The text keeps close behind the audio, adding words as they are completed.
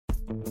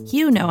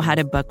You know how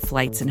to book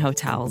flights and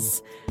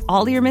hotels.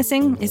 All you're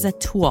missing is a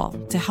tool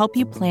to help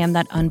you plan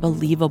that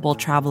unbelievable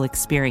travel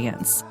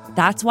experience.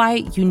 That's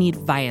why you need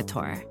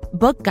Viator.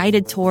 Book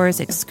guided tours,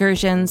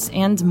 excursions,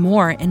 and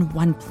more in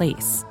one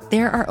place.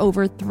 There are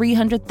over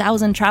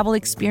 300,000 travel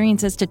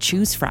experiences to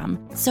choose from,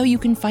 so you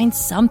can find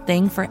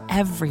something for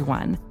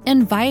everyone.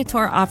 And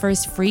Viator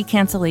offers free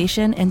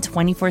cancellation and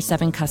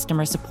 24/7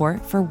 customer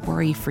support for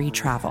worry-free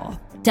travel.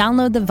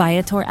 Download the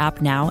Viator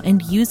app now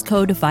and use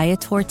code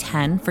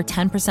Viator10 for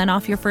 10%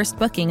 off your first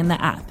booking in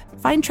the app.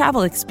 Find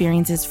travel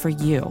experiences for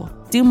you.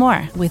 Do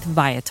more with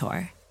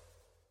Viator.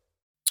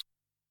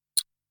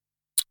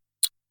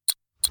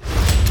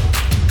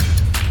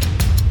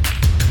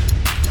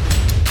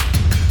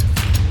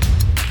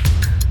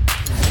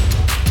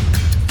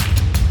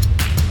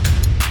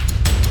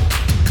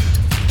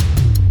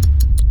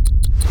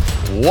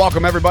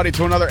 Welcome, everybody,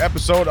 to another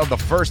episode of the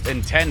First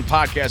and 10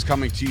 podcast,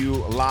 coming to you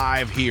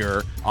live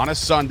here on a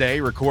Sunday,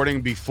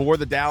 recording before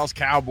the Dallas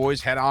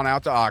Cowboys head on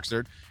out to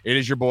Oxnard. It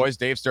is your boys,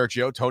 Dave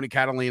Sturcio, Tony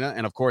Catalina,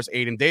 and, of course,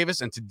 Aiden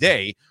Davis. And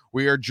today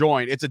we are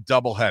joined. It's a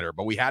doubleheader,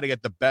 but we had to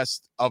get the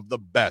best of the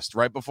best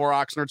right before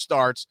Oxnard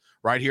starts,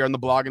 right here on the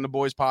Blogging the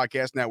Boys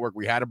podcast network.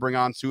 We had to bring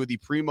on two of the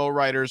primo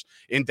writers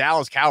in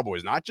Dallas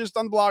Cowboys, not just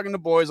on Blogging the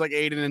Boys like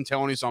Aiden and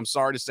Tony. So I'm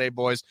sorry to say,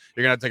 boys,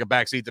 you're going to take a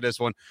backseat to this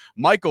one.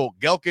 Michael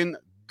Gelkin,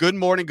 good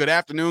morning, good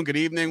afternoon, good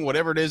evening,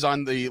 whatever it is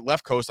on the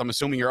left coast. I'm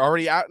assuming you're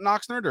already out in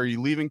Oxnard, or are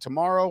you leaving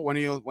tomorrow? When are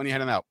you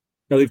heading out?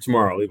 I leave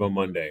tomorrow. I leave on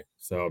Monday.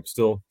 So I'm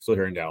still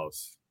here in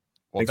Dallas.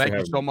 Well, thank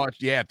you so much.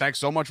 Yeah, thanks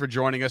so much for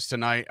joining us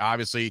tonight.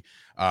 Obviously,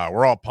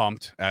 we're all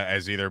pumped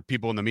as either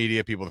people in the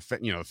media, people,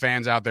 the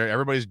fans out there.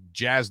 Everybody's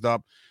jazzed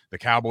up. The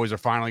Cowboys are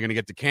finally going to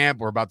get to camp.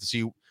 We're about to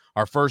see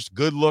our first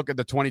good look at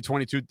the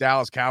 2022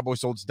 Dallas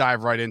Cowboys. So let's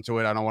dive right into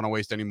it. I don't want to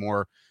waste any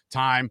more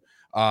time.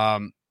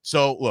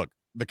 So look,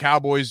 the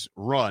Cowboys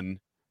run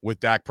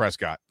with Dak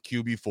Prescott,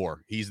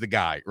 QB4. He's the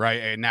guy,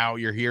 right? And now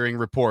you're hearing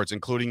reports,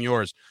 including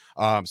yours,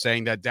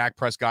 saying that Dak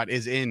Prescott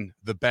is in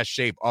the best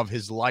shape of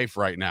his life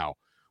right now.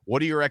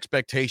 What are your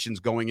expectations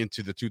going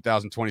into the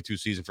 2022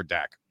 season for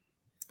Dak?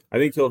 I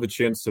think he'll have a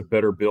chance to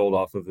better build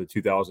off of the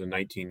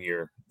 2019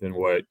 year than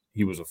what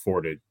he was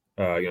afforded.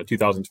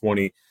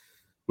 2020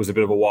 was a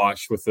bit of a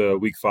wash with the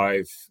week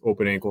 5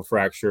 open ankle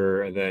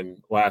fracture. And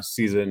then last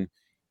season,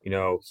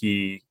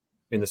 he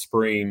in the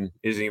spring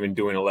isn't even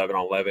doing 11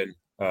 on 11.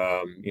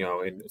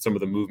 And some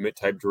of the movement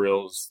type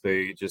drills,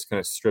 they just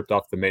kind of stripped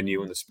off the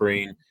menu in the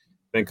spring.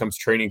 Then comes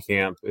training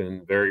camp,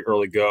 and very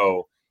early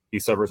go, he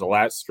suffers a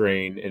lat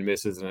strain and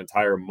misses an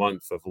entire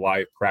month of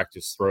live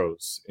practice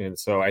throws. And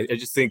so I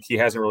just think he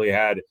hasn't really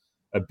had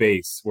a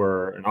base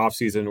where an off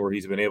season where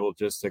he's been able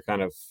just to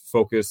kind of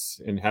focus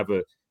and have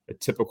a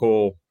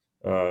typical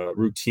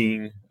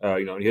routine.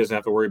 He doesn't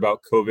have to worry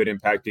about COVID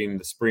impacting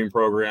the spring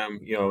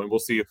program, and we'll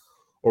see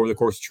over the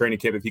course of training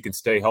camp if he can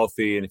stay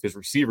healthy and if his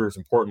receivers,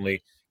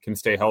 importantly, can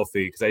stay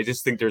healthy. Because I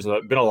just think there's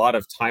been a lot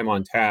of time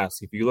on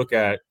task. If you look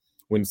at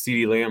when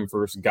CeeDee Lamb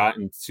first got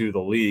into the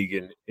league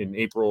in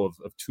April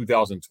of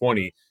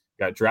 2020,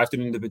 got drafted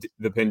into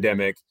the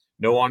pandemic,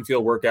 no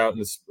on-field work in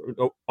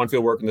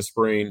the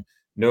spring,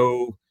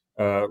 no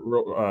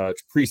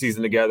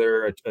preseason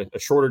together, a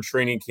shorter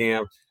training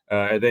camp,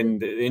 and then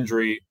the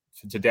injury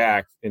to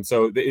Dak. And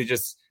so it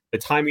just the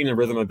timing and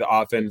rhythm of the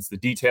offense, the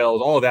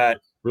details, all of that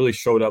really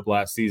showed up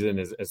last season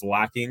as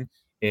lacking.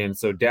 And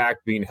so Dak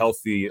being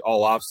healthy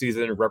all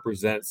offseason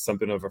represents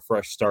something of a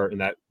fresh start in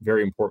that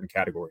very important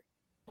category.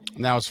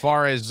 Now, as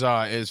far as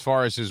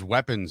his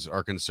weapons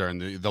are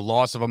concerned, the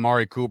loss of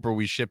Amari Cooper,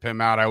 we ship him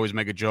out. I always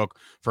make a joke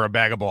for a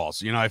bag of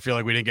balls. I feel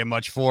like we didn't get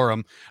much for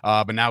him,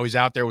 but now he's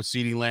out there with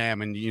CeeDee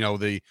Lamb, and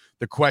the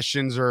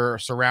questions are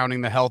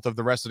surrounding the health of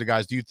the rest of the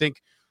guys. Do you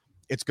think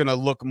it's going to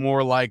look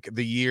more like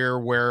the year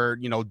where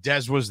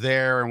Dez was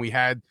there and we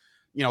had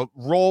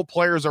role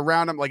players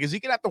around him? Like, is he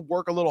going to have to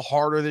work a little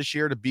harder this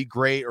year to be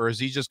great, or is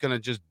he just going to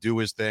just do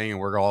his thing and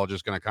we're all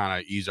just going to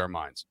kind of ease our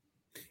minds?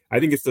 I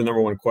think it's the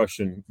number one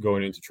question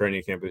going into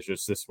training camp is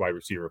just this wide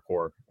receiver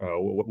core.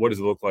 What does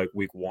it look like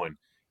week 1?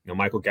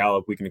 Michael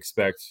Gallup, we can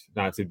expect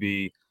not to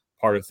be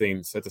part of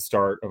things at the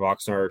start of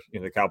Oxnard.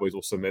 The Cowboys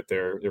will submit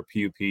their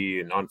PUP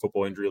and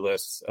non-football injury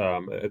lists, I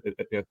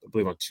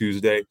believe, on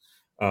Tuesday.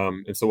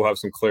 And so we'll have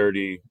some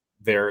clarity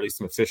there, at least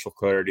some official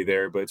clarity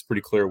there, but it's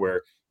pretty clear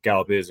where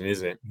Gallup is and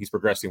isn't. He's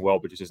progressing well,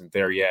 but just isn't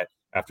there yet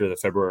after the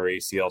February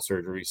ACL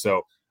surgery.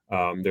 So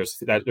there's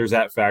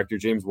that factor.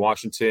 James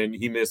Washington,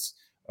 he missed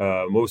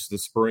most of the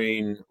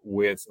spring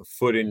with a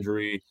foot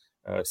injury.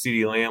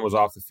 CeeDee Lamb was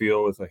off the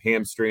field with a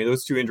hamstring.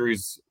 Those two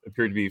injuries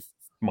appeared to be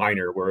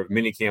minor, where if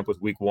minicamp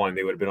was week 1,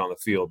 they would have been on the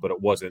field, but it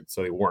wasn't,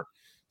 so they weren't.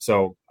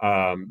 So,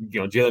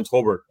 Jalen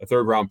Tolbert, a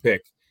 3rd-round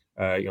pick,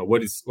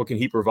 what can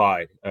he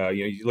provide?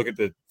 You look at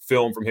the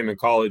film from him in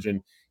college,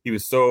 and he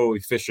was so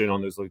efficient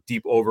on those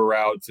deep over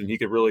routes, and he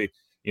could really,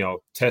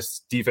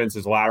 test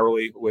defenses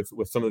laterally with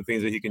some of the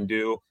things that he can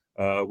do.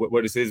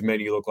 What does his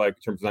menu look like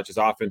in terms of not just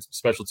offense, but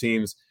special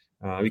teams?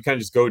 You kind of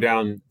just go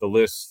down the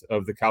list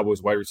of the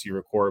Cowboys wide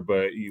receiver core,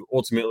 but you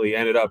ultimately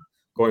ended up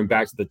going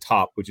back to the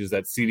top, which is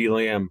that CeeDee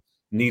Lamb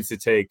needs to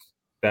take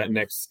that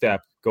next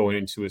step going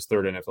into his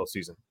third NFL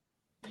season.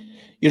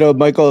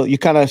 Michael, you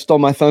kind of stole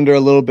my thunder a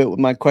little bit with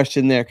my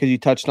question there because you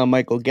touched on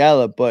Michael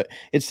Gallup, but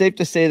it's safe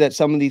to say that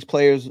some of these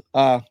players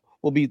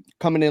will be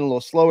coming in a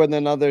little slower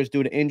than others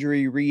due to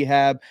injury,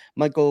 rehab.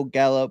 Michael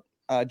Gallup,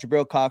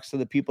 Jabril Cox are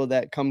the people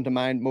that come to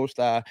mind most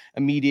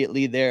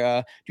immediately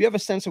there. Do you have a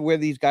sense of where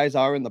these guys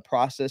are in the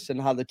process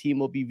and how the team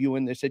will be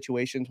viewing their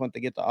situations once they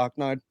get to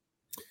Oxnard?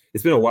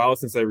 It's been a while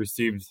since I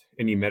received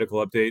any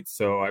medical updates,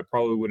 so I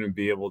probably wouldn't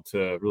be able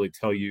to really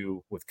tell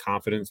you with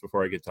confidence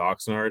before I get to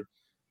Oxnard.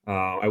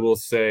 I will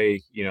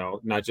say,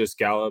 not just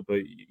Gallup,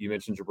 but you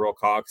mentioned Jabril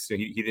Cox.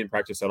 He didn't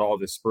practice at all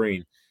this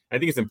spring. I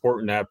think it's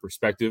important to have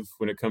perspective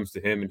when it comes to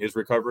him and his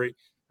recovery.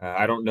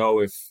 I don't know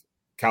if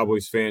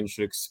Cowboys fans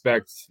should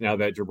expect, now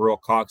that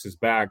Jabril Cox is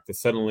back, to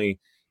suddenly,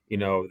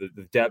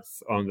 the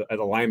depth at the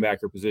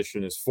linebacker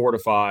position is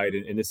fortified,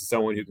 and this is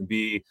someone who can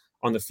be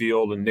on the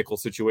field in nickel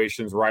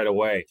situations right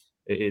away.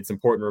 It's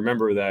important to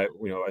remember that,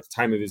 at the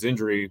time of his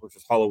injury, which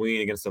was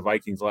Halloween against the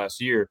Vikings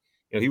last year,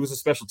 he was a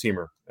special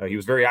teamer. He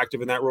was very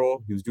active in that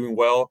role. He was doing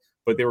well,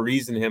 but they were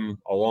easing him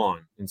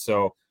along. And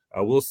so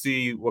we'll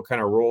see what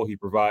kind of role he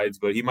provides,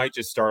 but he might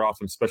just start off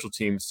on special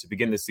teams to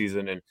begin the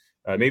season, and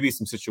maybe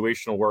some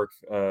situational work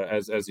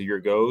as the year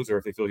goes, or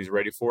if they feel he's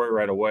ready for it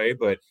right away.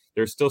 But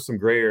there's still some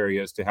gray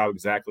areas to how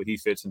exactly he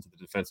fits into the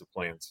defensive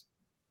plans.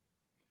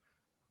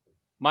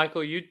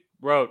 Michael,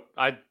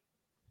 I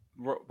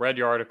read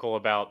your article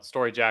about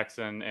Story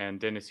Jackson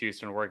and Dennis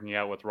Houston working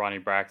out with Ronnie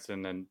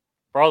Braxton. And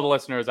for all the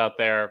listeners out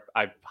there,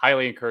 I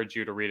highly encourage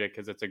you to read it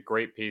because it's a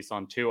great piece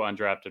on 2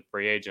 undrafted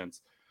free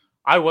agents.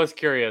 I was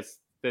curious.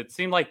 It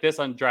seemed like this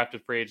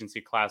undrafted free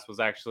agency class was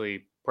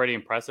actually pretty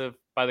impressive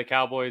by the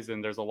Cowboys,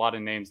 and there's a lot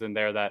of names in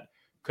there that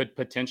could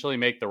potentially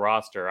make the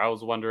roster. I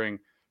was wondering,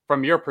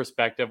 from your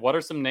perspective, what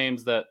are some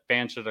names that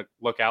fans should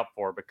look out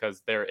for,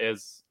 because there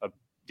is a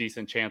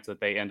decent chance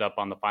that they end up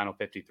on the final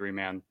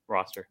 53-man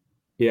roster?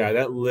 Yeah,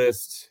 that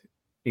list,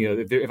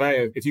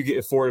 if you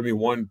afforded me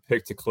one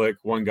pick to click,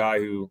 one guy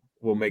who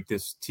will make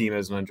this team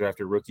as an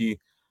undrafted rookie,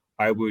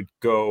 I would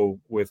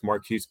go with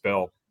Marquise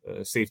Bell,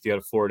 safety out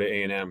of Florida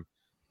A&M.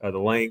 The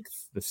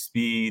length, the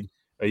speed,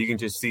 you can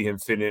just see him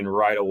fit in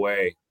right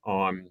away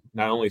on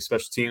not only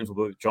special teams,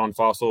 what John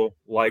Fossil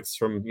likes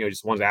from,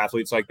 just one of the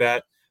athletes like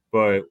that,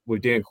 but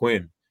with Dan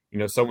Quinn,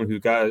 someone who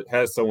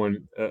has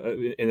someone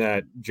in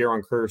that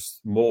Jaron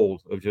Kearse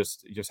mold of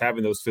just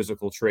having those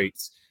physical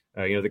traits.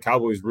 The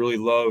Cowboys really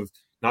love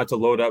not to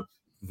load up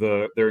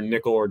their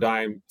nickel or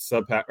dime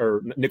sub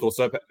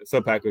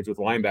package with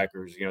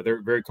linebackers.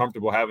 They're very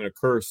comfortable having a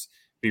Kearse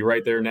be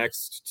right there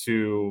next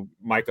to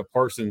Micah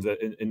Parsons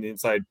in the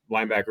inside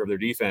linebacker of their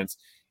defense,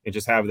 and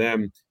just have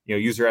them,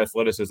 use their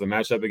athleticism,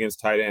 match up against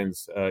tight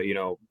ends,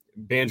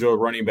 banjo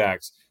running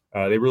backs.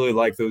 They really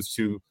like those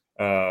two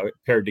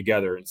paired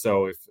together. And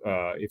so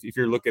if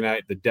you're looking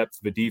at the depth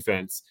of the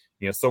defense,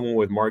 someone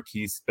with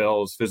Marquise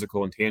Bell's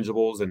physical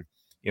intangibles and,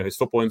 his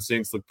football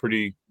instincts look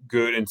pretty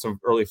good in some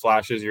early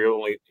flashes. You're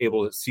only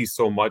able to see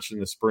so much in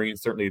the spring,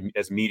 certainly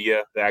as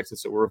media, the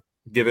access that we're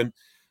given.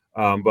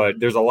 But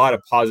there's a lot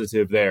of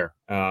positive there.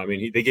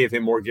 They gave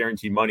him more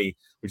guaranteed money,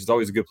 which is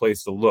always a good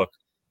place to look,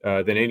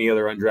 than any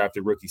other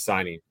undrafted rookie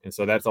signing. And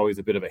so that's always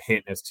a bit of a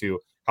hint as to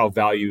how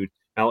valued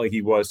not only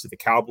he was to the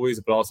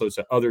Cowboys, but also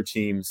to other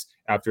teams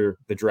after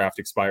the draft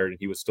expired and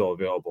he was still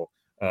available.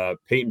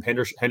 Peyton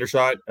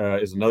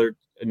Hendershot is another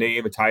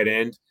name, a tight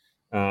end.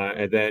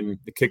 And then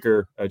the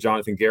kicker,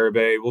 Jonathan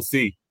Garibay. We'll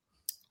see.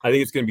 I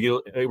think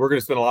we're going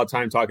to spend a lot of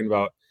time talking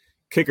about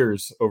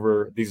kickers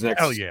over these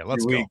next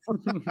let's weeks.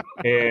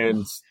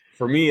 And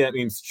for me, that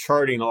means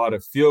charting a lot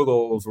of field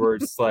goals where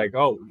it's like,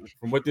 oh,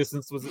 from what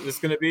distance was this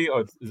going to be?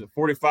 Oh, is it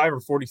 45 or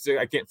 46?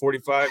 I can't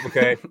 45.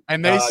 Okay.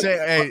 And they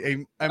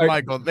say, hey,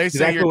 Michael, they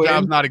say your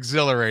job's not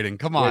exhilarating.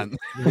 Come on.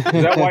 Is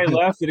that why he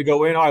left? Did it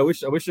go in? Oh, I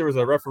wish there was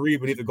a referee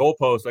beneath the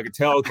goalpost. I could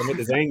tell from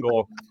this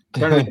angle.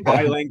 Trying to read the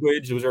body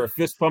language. Was there a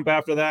fist pump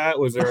after that?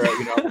 Was there,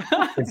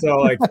 And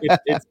so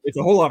it's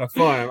a whole lot of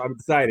fun. I'm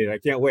excited. I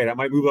can't wait. I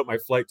might move up my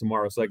flight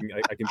tomorrow so I can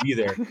be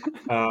there.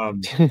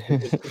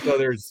 So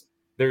there's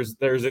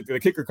the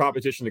kicker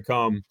competition to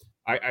come.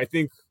 I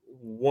think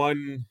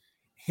one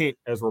hint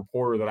as a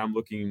reporter that I'm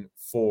looking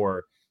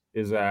for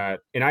is that,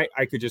 and I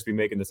could just be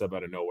making this up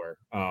out of nowhere,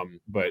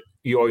 but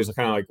you always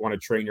kind of want to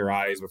train your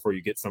eyes before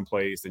you get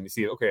someplace and you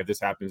see, okay, if this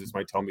happens, this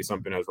might tell me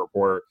something as a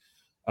reporter.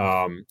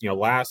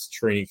 Last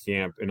training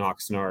camp in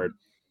Oxnard,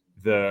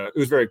 it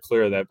was very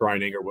clear that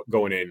Brian Enger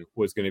going in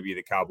was going to be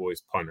the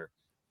Cowboys punter.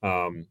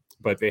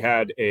 But they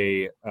had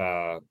a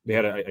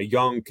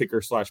young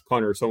kicker /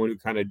 punter, someone who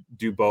kind of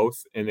do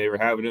both, and they were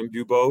having him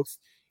do both.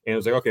 And it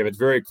was like, okay, but it's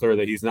very clear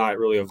that he's not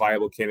really a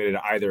viable candidate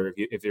either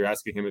if you're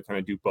asking him to kind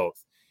of do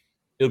both.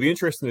 It'll be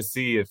interesting to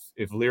see if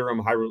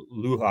Liram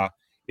Hailuha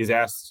is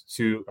asked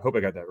to. I hope I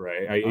got that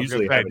right. I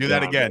usually do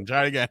that again.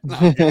 Try it again.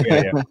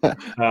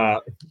 Yeah.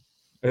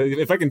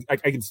 If I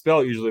can spell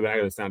it usually, but I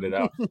got to sound it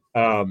out.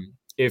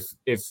 If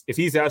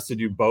he's asked to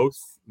do both,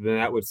 then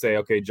that would say,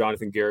 okay,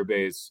 Jonathan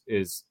Garibay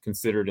is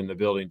considered in the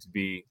building to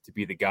be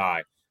the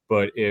guy.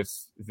 But if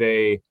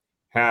they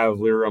have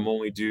Liram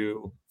only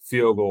do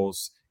field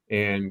goals,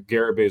 and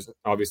Garibay is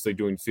obviously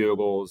doing field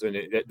goals, and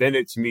then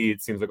to me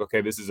it seems like,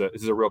 okay, this is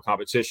a real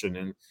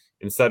competition,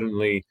 and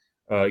suddenly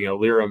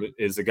Liram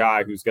is a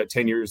guy who's got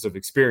 10 years of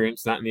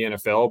experience, not in the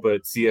NFL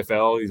but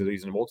CFL.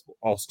 He's a multiple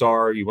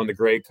All-Star. He won the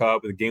Grey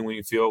Cup with a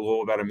game-winning field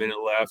goal, about a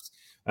minute left,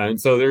 and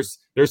so there's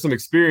some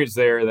experience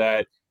there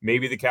that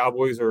maybe the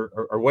Cowboys are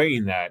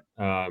weighing that,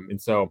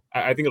 and so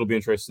I think it'll be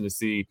interesting to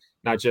see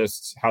not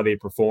just how they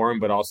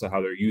perform, but also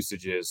how their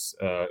usage is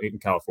in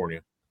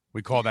California.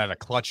 We call that a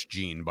clutch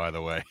gene, by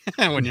the way,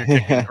 when you're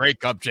kicking Grey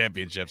Cup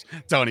championships.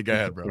 Tony, go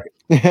ahead, bro.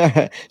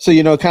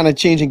 So, kind of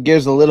changing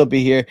gears a little bit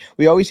here.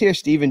 We always hear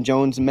Stephen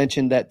Jones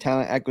mention that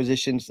talent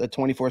acquisition's a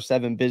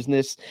 24/7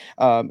 business.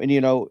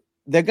 And,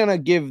 they're going to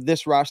give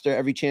this roster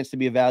every chance to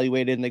be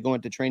evaluated, and they go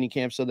into training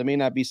camp. So there may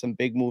not be some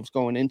big moves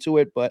going into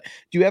it, but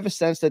do you have a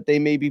sense that they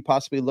may be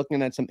possibly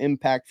looking at some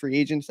impact free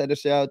agents that are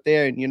still out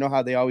there? And you know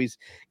how they always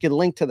get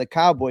linked to the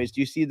Cowboys. Do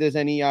you see there's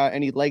any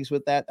legs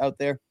with that out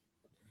there?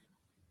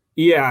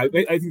 Yeah,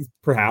 I think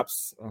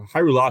perhaps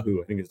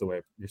Hairulahu, I think is the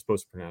way you're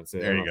supposed to pronounce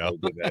it. There you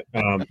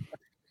go.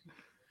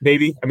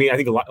 Maybe. I mean, I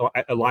think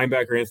a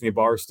linebacker, Anthony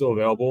Barr, is still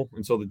available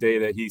until the day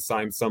that he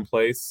signs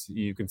someplace.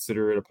 You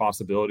consider it a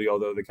possibility,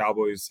 although the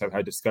Cowboys have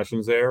had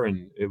discussions there,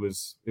 and it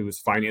was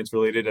finance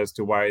related as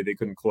to why they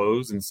couldn't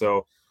close. And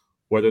so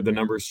whether the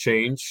numbers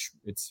change,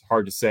 it's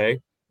hard to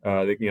say.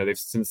 They've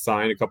since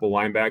signed a couple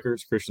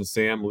linebackers, Christian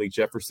Sam, Malik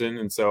Jefferson,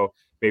 and so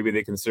maybe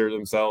they consider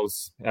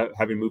themselves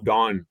having moved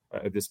on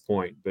at this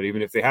point. But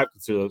even if they have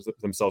considered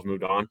themselves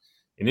moved on,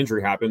 an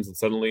injury happens and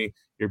suddenly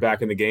you're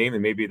back in the game,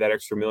 and maybe that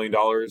extra $1 million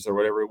or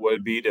whatever it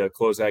would be to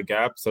close that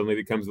gap suddenly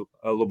becomes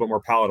a little bit more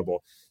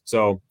palatable.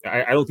 So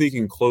I don't think you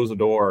can close the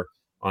door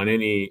on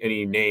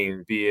any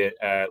name, be it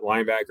at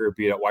linebacker,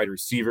 be it at wide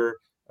receiver.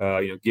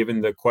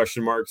 Given the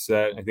question marks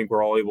that I think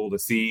we're all able to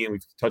see and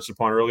we've touched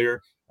upon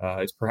earlier,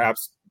 it's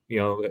perhaps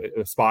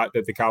a spot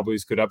that the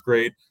Cowboys could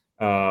upgrade.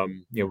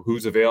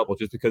 Who's available.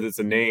 Just because it's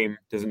a name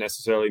doesn't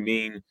necessarily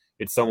mean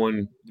it's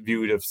someone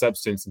viewed of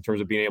substance in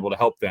terms of being able to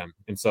help them.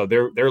 And so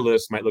their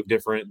list might look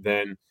different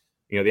than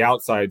the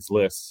outside's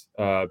list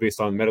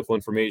based on medical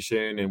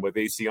information and what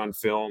they see on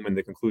film and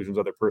the conclusions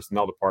of their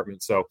personnel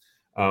department. So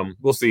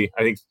we'll see.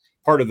 I think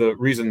part of the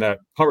reason that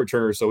punt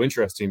returner is so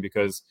interesting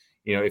because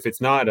if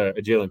it's not a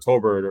Jalen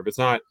Tolbert, or if it's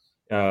not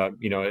a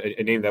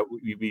name that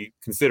we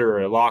consider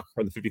a lock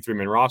on the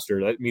 53-man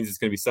roster, that means it's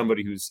going to be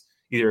somebody who's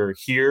either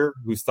here,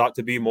 who's thought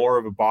to be more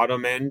of a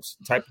bottom end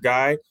type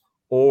guy,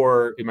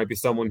 or it might be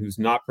someone who's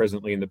not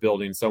presently in the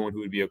building, someone who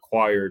would be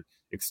acquired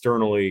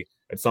externally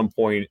at some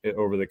point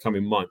over the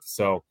coming months.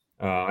 So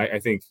I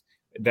think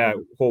that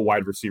whole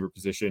wide receiver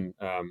position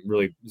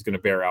really is going to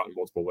bear out in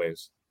multiple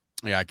ways.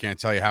 Yeah, I can't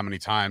tell you how many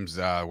times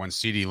when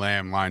CeeDee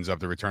Lamb lines up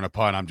to return a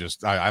punt,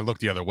 I look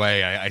the other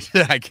way.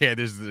 I can't.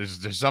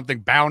 There's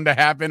something bound to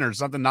happen or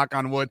something. Knock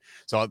on wood.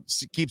 So I'll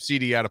keep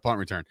CeeDee out of punt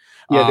return.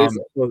 Yeah,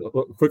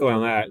 quickly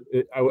on that.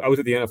 I was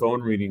at the NFL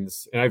owner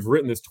meetings, and I've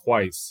written this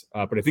twice,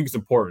 but I think it's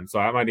important. So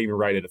I might even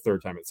write it a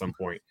third time at some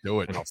point.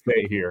 Do it, and I'll say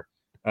it here.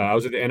 I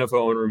was at the NFL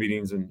owner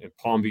meetings in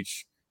Palm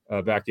Beach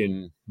back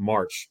in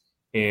March,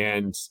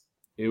 and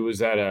it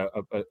was at a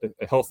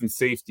health and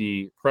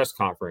safety press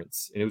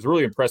conference, and it was a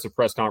really impressive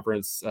press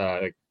conference,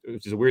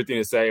 which is a weird thing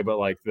to say, but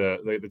like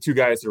the two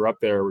guys that were up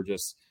there were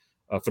just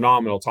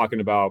phenomenal,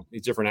 talking about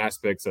these different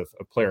aspects of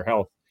player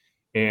health.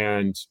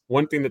 And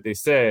one thing that they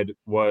said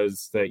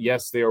was that,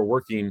 yes, they are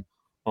working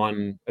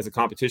on, as a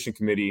competition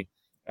committee,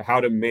 how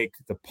to make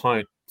the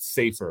punt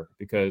safer,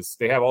 because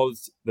they have all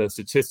the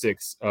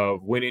statistics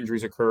of when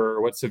injuries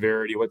occur, what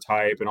severity, what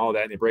type, and all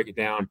that, and they break it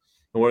down.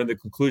 And one of the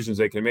conclusions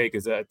they can make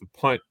is that the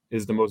punt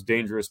is the most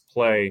dangerous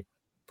play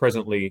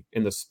presently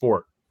in the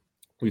sport.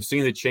 We've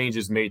seen the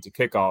changes made to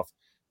kickoff.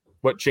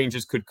 What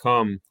changes could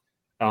come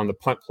on the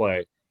punt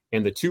play?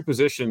 And the two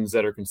positions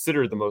that are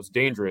considered the most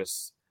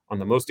dangerous on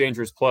the most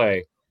dangerous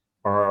play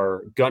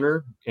are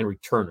gunner and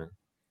returner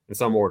in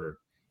some order.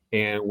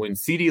 And when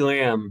CeeDee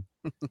Lamb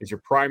is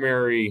your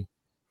primary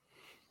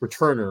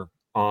returner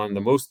on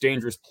the most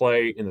dangerous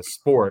play in the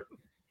sport,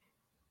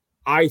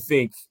 I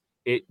think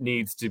it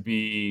needs to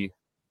be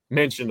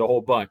mentioned a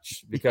whole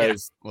bunch,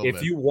 because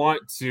if you want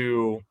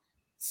to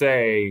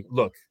say,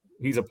 look,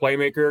 he's a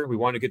playmaker, we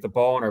want to get the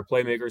ball in our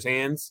playmakers'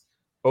 hands,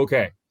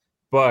 okay,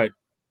 but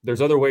there's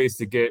other ways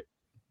to get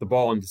the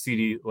ball into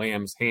CeeDee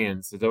Lamb's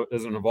hands. It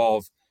doesn't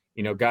involve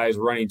guys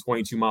running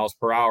 22 miles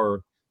per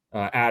hour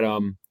at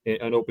him in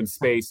an open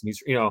space, and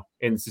he's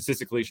and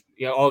statistically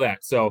all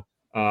that. So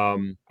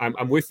I'm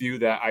with you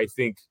that I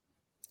think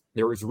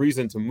there is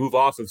reason to move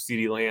off of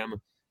CeeDee Lamb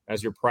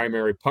as your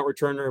primary punt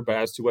returner, but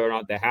as to whether or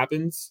not that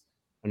happens,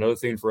 another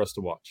thing for us to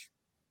watch.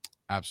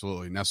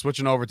 Absolutely. Now,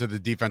 switching over to the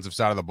defensive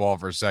side of the ball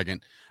for a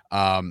second.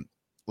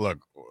 Look,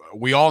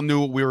 we all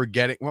knew what we were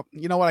getting. Well,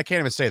 you know what? I can't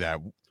even say that.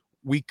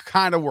 We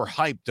kind of were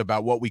hyped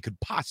about what we could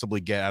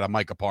possibly get out of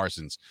Micah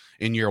Parsons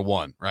in year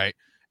one, right?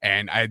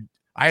 And I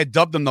had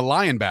dubbed him the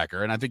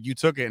linebacker, and I think you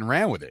took it and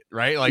ran with it,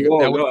 right? Like,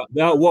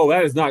 whoa,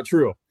 that is not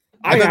true.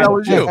 I thought that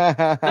was you.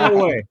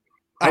 No way.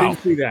 I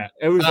didn't see that.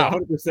 It was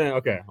 100%.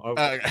 Okay.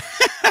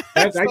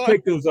 I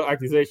take those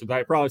accusations.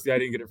 I promise you I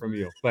didn't get it from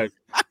you. But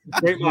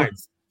great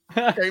minds.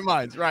 Great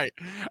minds, right.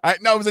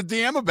 No, it was a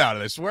DM about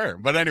it, I swear.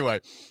 But anyway,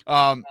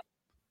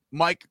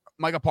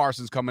 Micah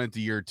Parsons coming into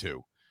year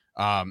 2.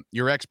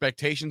 Your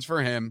expectations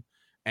for him,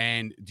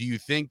 and do you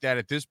think that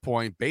at this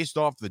point, based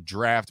off the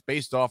draft,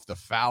 based off the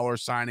Fowler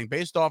signing,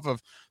 based off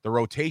of the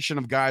rotation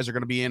of guys are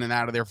going to be in and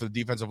out of there for the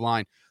defensive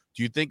line,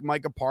 do you think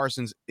Micah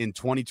Parsons in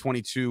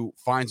 2022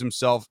 finds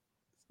himself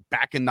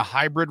back in the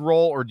hybrid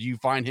role, or do you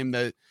find him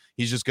that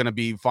he's just going to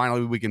be,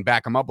 finally we can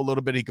back him up a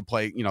little bit, he could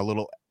play, a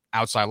little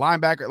outside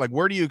linebacker? Like,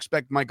 where do you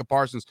expect Micah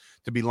Parsons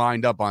to be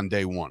lined up on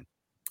day one?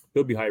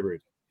 He'll be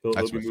hybrid. He'll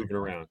be moving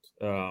around.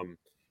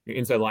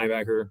 Inside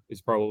linebacker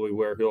is probably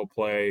where he'll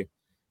play,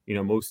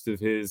 most of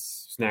his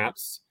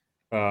snaps.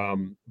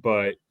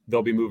 But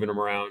they'll be moving him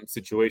around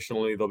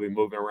situationally. They'll be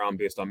moving around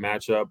based on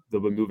matchup.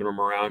 They'll be moving him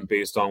around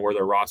based on where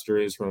their roster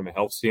is from a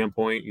health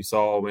standpoint. You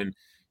saw when,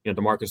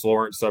 DeMarcus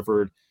Lawrence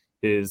suffered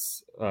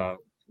his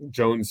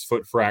Jones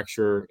foot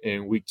fracture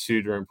in week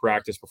 2 during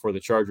practice before the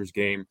Chargers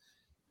game.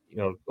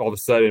 All of a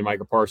sudden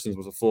Micah Parsons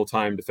was a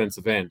full-time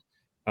defensive end.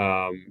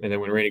 And then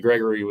when Randy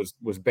Gregory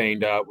was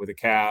banged up with a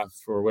calf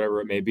or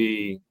whatever it may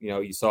be,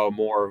 you saw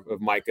more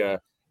of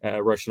Micah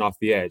rushing off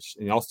the edge.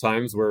 And also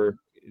times where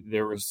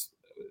there was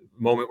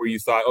a moment where you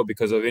thought,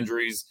 because of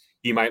injuries,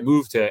 he might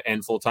move to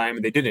end full-time,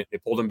 and they didn't. They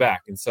pulled him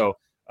back. And so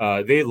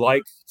they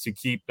like to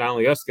keep not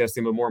only us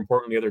guessing, but more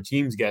importantly, other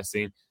teams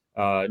guessing,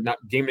 not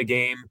game to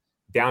game,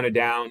 down to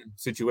down,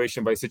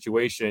 situation by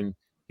situation.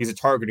 He's a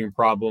targeting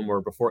problem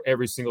where before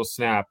every single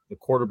snap, the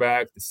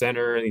quarterback, the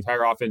center, and the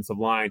entire offensive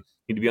line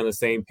need to be on the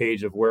same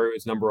page of where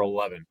is number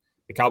 11.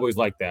 The Cowboys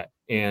like that.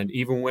 And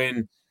even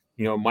when,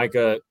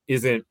 Micah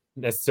isn't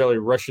necessarily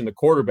rushing the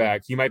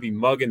quarterback, he might be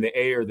mugging the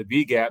A or the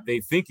B gap. They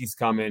think he's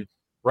coming.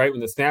 Right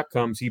when the snap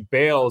comes, he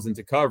bails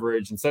into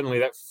coverage, and suddenly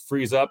that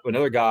frees up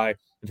another guy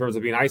in terms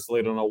of being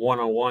isolated on a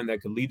one-on-one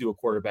that could lead to a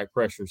quarterback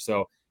pressure.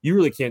 So you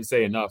really can't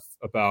say enough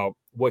about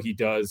what he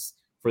does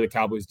for the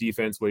Cowboys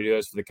defense, what he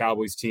does for the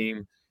Cowboys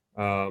team.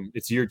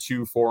 It's year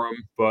 2 for him,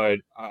 but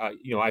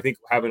I think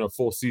having a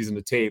full season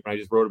of tape, and I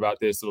just wrote about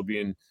this, it'll be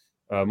in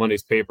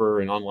Monday's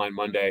paper and online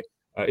Monday,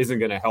 isn't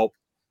going to help.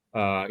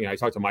 I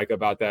talked to Micah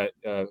about that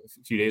a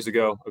few days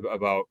ago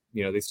about,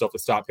 they still have to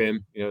stop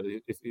him,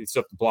 if they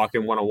still have to block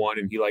him one-on-one,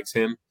 and he likes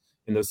him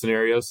in those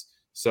scenarios.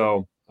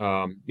 So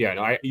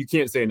you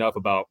can't say enough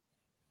about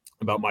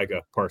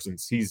Micah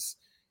Parsons. He's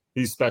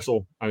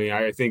special. I mean,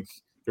 I think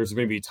there's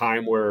going to be a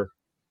time where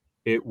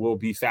it will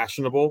be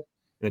fashionable.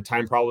 And the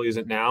time probably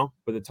isn't now,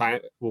 but the time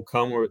will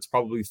come where it's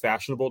probably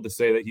fashionable to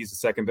say that he's the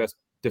second best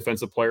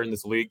defensive player in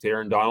this league to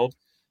Aaron Donald.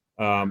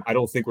 I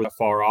don't think we're that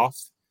far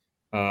off.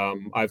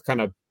 I've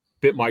kind of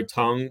bit my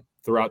tongue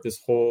throughout this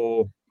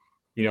whole,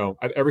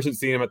 I've ever since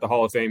seeing him at the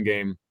Hall of Fame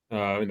game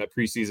in that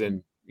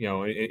preseason,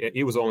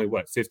 it was only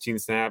 15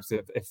 snaps,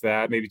 if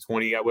that, maybe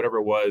 20, whatever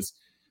it was.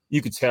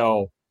 You could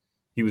tell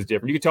he was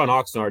different. You could tell in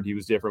Oxnard he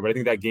was different, but I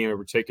think that game in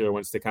particular,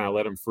 once they kind of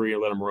let him free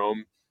and let him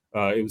roam,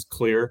 it was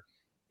clear.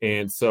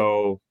 And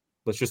so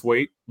let's just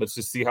wait. Let's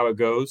just see how it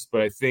goes.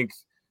 But I think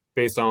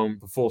based on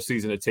the full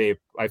season of tape,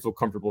 I feel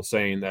comfortable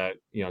saying that,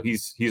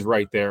 he's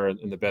right there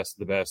in the best of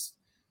the best,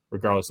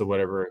 regardless of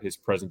whatever his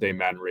present day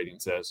Madden rating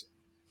says.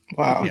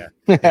 Wow. Yeah.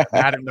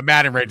 The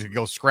Madden rating can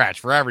go scratch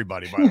for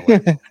everybody, by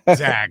the way.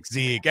 Zach,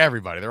 Zeke,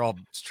 everybody. They're all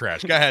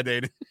trash. Go ahead,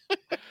 Aiden.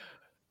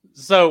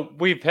 So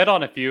we've hit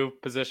on a few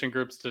position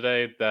groups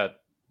today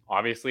that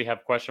obviously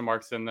have question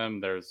marks in them.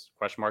 There's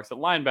question marks at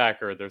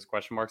linebacker. There's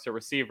question marks at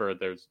receiver.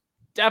 There's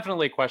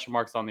definitely question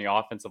marks on the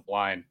offensive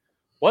line.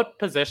 What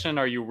position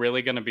are you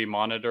really going to be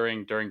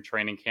monitoring during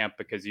training camp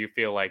because you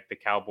feel like the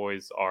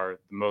Cowboys are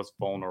the most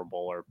vulnerable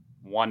or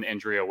one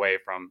injury away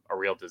from a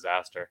real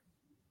disaster?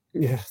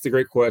 Yeah, it's a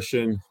great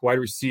question. Wide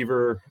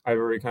receiver, I've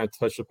already kind of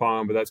touched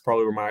upon, but that's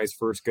probably where my eyes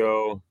first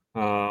go.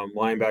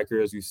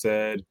 Linebacker, as you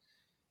said.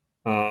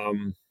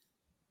 There's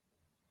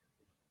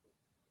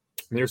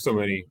so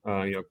many.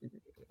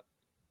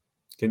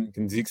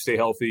 Can Zeke stay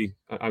healthy?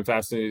 I'm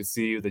fascinated to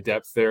see the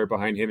depth there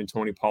behind him and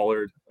Tony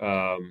Pollard.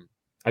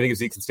 I think if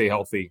Zeke can stay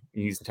healthy,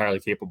 he's entirely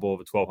capable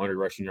of a 1,200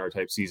 rushing yard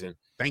type season.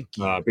 Thank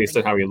you. Based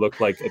on how he looked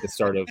like at the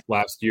start of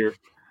last year.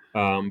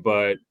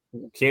 But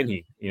can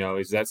he?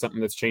 Is that something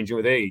that's changing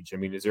with age? I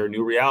mean, is there a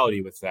new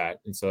reality with that?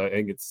 And so I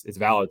think it's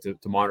valid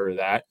to monitor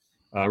that.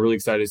 Really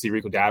excited to see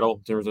Rico Dowdle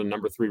in terms of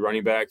number 3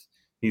 running back.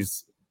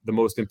 He's the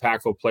most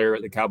impactful player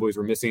the Cowboys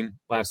were missing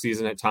last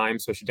season at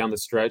times, especially down the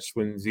stretch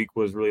when Zeke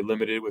was really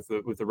limited with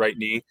the right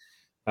knee.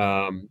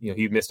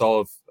 He missed all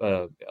of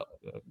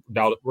Rico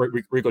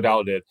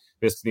Dowdle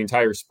missed the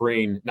entire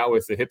spring, not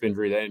with the hip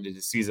injury that ended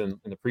his season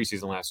in the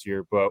preseason last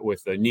year, but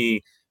with the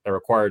knee that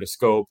required a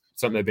scope,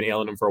 something that had been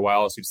ailing him for a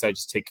while. So he decided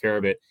to take care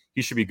of it.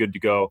 He should be good to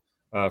go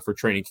for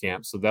training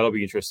camp. So that'll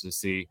be interesting to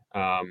see.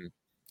 A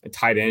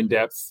tight end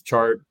depth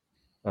chart.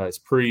 It's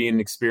pretty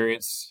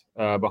inexperienced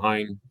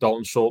behind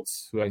Dalton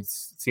Schultz, who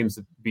seems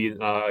to be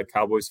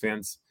Cowboys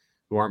fans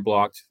who aren't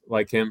blocked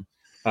like him.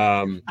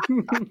 Sean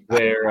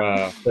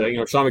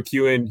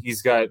McEwen,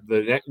 he's got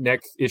the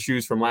neck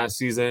issues from last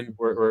season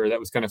where that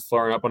was kind of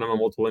flaring up on him in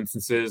multiple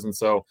instances. And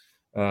so,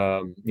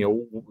 how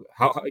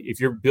if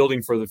you're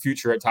building for the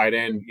future at tight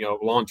end,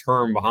 long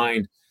term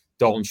behind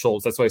Dalton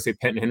Schultz, that's why I say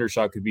Penton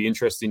Hendershot could be an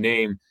interesting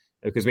name,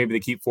 because maybe they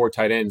keep 4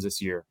 tight ends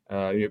this year.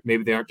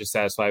 Maybe they aren't just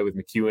satisfied with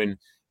McEwen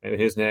and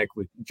his neck,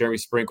 with Jeremy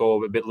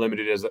Sprinkle a bit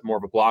limited as more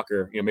of a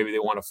blocker. Maybe they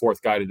want a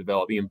 4th guy to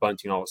develop. Ian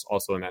Bunting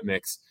also in that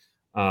mix.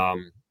 I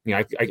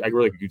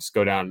really could just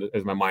go down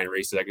as my mind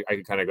races. I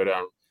could kind of go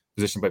down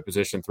position by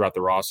position throughout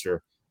the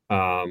roster.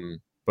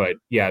 But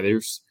yeah,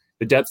 there's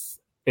the depth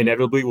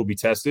inevitably will be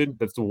tested.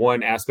 That's the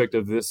one aspect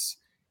of this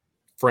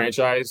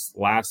franchise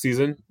last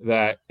season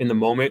that in the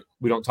moment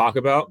we don't talk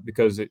about,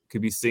 because it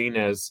could be seen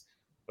as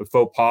a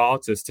faux pas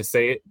to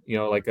say it,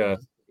 like a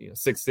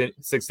sixth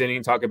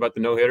inning, talk about the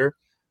no-hitter.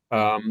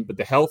 But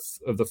the health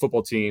of the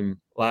football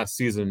team last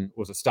season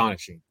was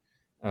astonishing.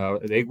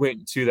 They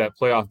went to that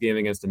playoff game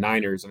against the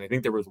Niners, and I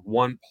think there was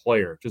one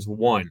player, just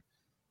one,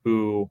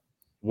 who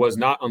was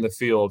not on the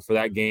field for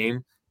that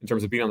game in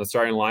terms of being on the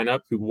starting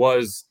lineup, who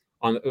was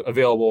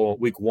available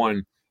week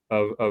 1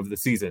 of the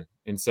season.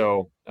 And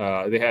so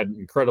they had an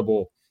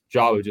incredible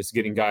job of just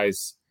getting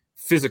guys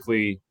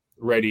physically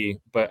ready.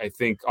 But I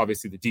think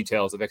obviously the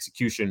details of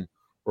execution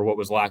were what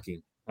was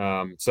lacking.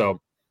 Not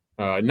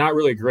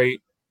really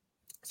great,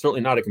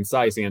 certainly not a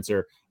concise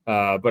answer.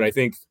 But I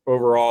think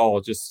overall,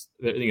 just,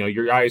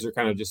 your eyes are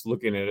kind of just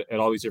looking at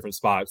all these different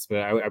spots. But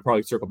I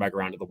probably circle back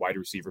around to the wide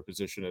receiver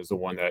position as the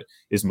one that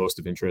is most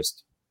of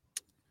interest.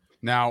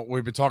 Now,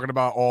 we've been talking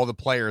about all the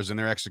players and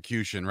their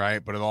execution,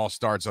 right? But it all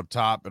starts up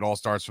top. It all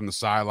starts from the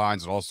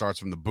sidelines. It all starts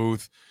from the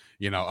booth,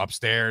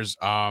 upstairs.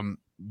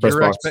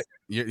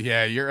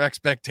 Your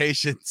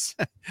expectations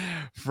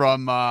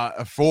from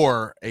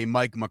for a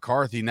Mike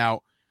McCarthy.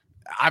 Now,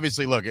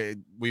 obviously, look,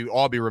 we'd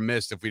all be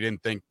remiss if we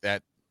didn't think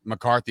that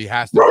McCarthy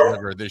has to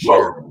deliver this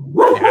year.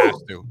 He has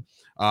to.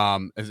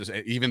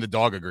 Even the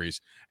dog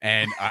agrees.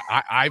 And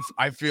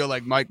I feel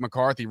like Mike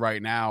McCarthy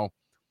right now,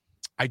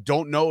 I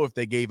don't know if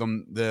they gave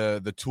him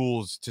the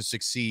tools to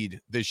succeed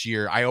this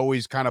year. I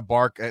always kind of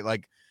bark at,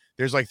 like,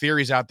 there's like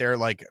theories out there,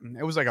 like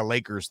it was like a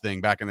Lakers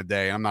thing back in the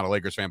day. I'm not a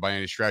Lakers fan by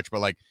any stretch,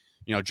 but like,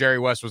 Jerry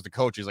West was the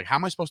coach. He's like, how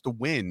am I supposed to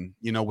win,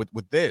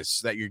 with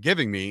this that you're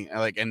giving me?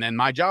 Like, and then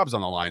my job's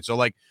on the line. So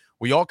like,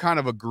 we all kind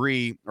of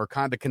agree, or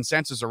kind of the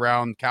consensus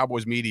around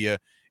Cowboys media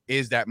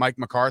is that Mike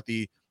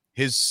McCarthy,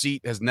 his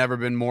seat has never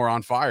been more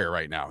on fire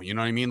right now. You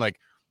know what I mean? Like,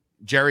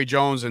 Jerry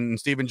Jones and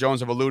Stephen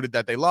Jones have alluded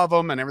that they love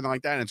him and everything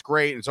like that. And it's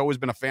great. It's always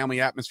been a family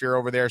atmosphere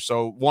over there.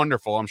 So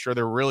wonderful. I'm sure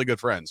they're really good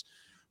friends.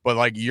 But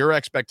like, your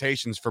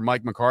expectations for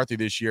Mike McCarthy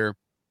this year,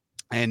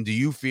 and do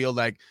you feel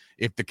like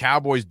if the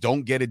Cowboys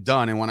don't get it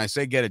done, and when I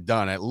say get it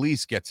done, at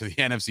least get to the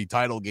NFC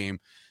title game,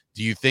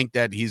 do you think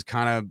that he's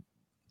kind of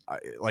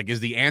like, is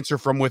the answer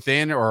from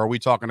within, or are we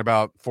talking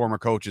about former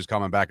coaches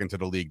coming back into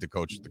the league to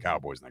coach the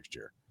Cowboys next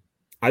year?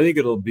 I think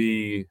it'll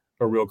be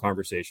a real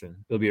conversation.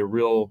 It'll be a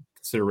real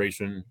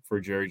consideration for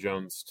Jerry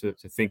Jones to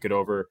think it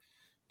over,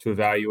 to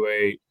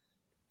evaluate.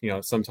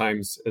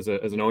 Sometimes as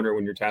an owner,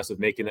 when you're tasked with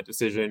making that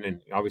decision,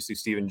 and obviously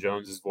Stephen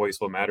Jones's voice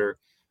will matter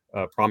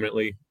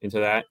prominently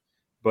into that,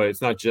 but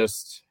it's not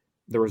just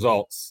the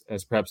results,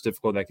 as perhaps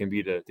difficult that can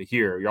be to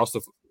hear. You're also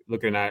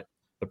looking at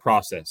the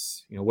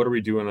process. What are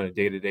we doing on a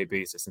day-to-day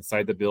basis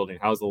inside the building?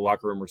 How's the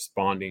locker room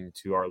responding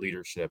to our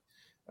leadership?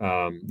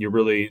 You're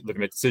really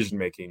looking at decision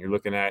making. You're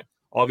looking at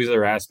all these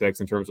other aspects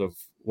in terms of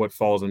what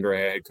falls under a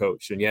head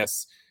coach. And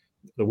yes,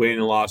 the win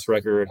and loss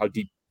record, how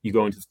deep you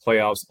go into the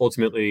playoffs,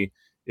 ultimately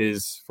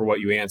is for what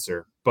you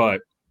answer.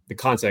 But the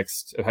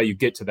context of how you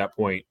get to that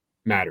point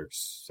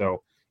matters.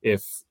 So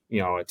if,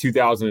 a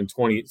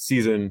 2020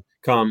 season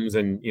comes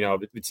and,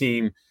 the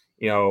team,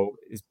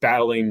 is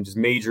battling just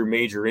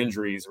major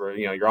injuries where,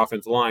 your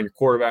offensive line, your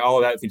quarterback,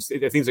 all of that,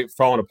 things like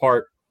falling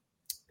apart,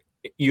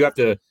 you have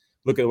to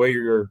look at the way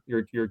your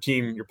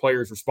team, your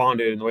players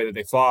responded and the way that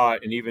they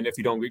fought. And even if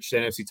you don't reach the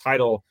NFC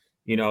title,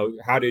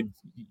 how did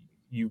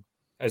you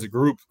as a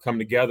group come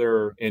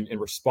together and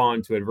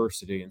respond to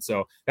adversity? And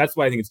so that's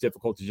why I think it's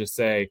difficult to just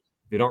say,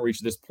 if they don't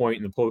reach this point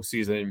in the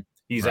postseason,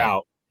 he's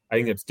out. I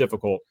think that's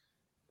difficult.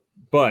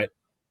 But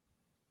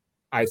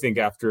I think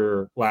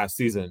after last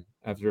season,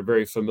 after a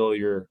very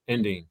familiar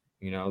ending,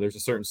 there's a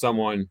certain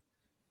someone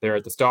there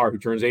at the Star who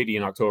turns 80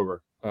 in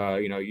October.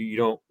 You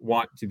don't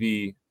want to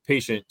be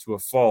patient to a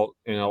fault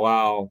and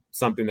allow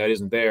something that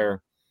isn't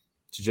there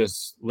to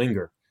just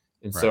linger.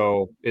 And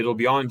so it'll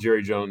be on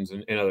Jerry Jones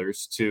and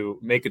others to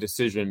make a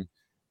decision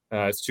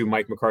as to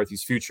Mike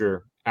McCarthy's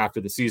future after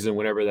the season,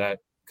 whenever that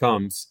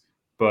comes.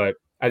 But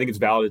I think it's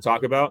valid to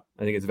talk about.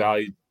 I think it's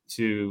valid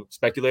to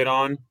speculate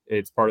on.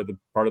 It's part of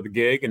the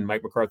gig, and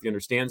Mike McCarthy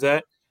understands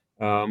that.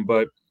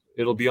 But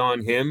it'll be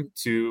on him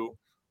to,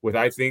 what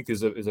I think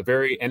is a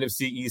very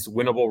NFC East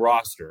winnable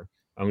roster.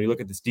 When you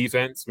look at this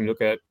defense, when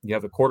you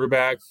have the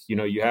quarterback,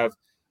 you have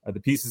the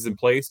pieces in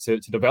place to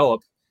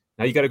develop.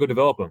 Now you got to go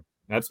develop them.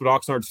 That's what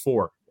Oxnard's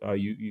for.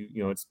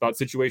 It's about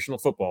situational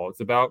football.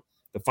 It's about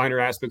the finer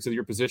aspects of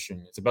your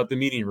position. It's about the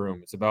meeting room.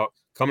 It's about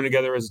coming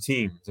together as a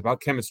team. It's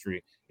about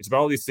chemistry. It's about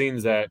all these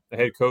things that the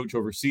head coach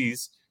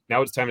oversees.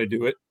 Now it's time to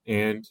do it.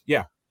 And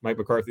yeah, Mike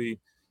McCarthy,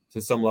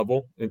 to some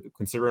level,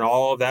 considering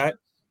all of that,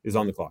 is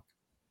on the clock.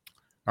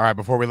 All right,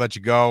 before we let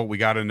you go, we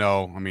got to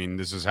know, I mean,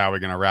 this is how we're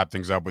going to wrap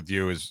things up with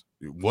you, is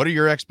what are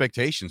your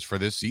expectations for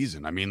this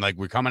season? I mean, like,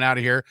 we're coming out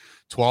of here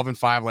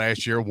 12-5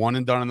 last year, 1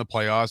 and done in the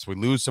playoffs. We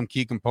lose some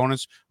key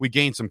components. We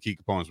gained some key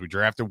components. We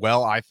drafted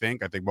well, I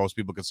think. I think most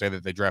people could say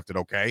that they drafted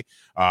okay.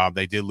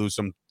 They did lose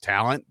some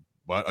talent,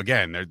 but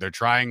again, they're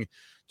trying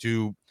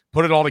to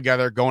put it all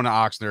together, going to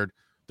Oxnard.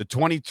 The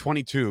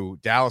 2022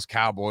 Dallas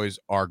Cowboys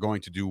are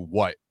going to do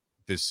what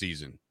this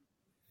season?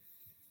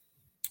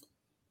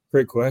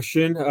 Great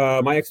question.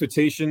 My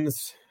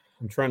expectations,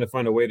 I'm trying to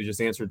find a way to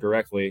just answer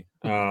directly.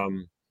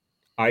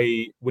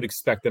 I would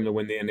expect them to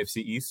win the NFC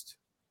East.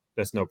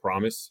 That's no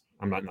promise.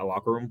 I'm not in that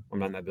locker room. I'm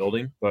not in that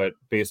building. But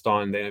based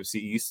on the NFC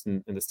East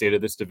and the state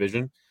of this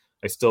division,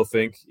 I still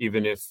think,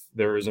 even if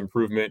there is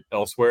improvement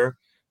elsewhere,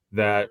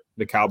 that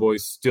the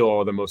Cowboys still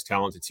are the most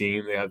talented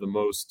team. They have the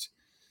most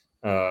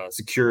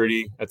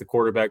security at the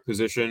quarterback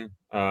position.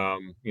 They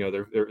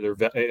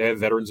have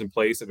veterans in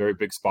place at very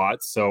big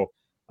spots. So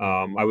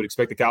I would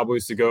expect the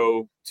Cowboys to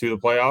go to the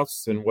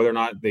playoffs, and whether or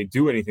not they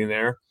do anything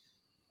there,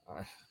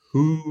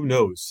 who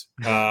knows?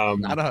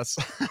 Not us.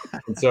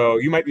 And so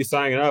you might be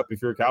signing up,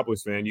 if you're a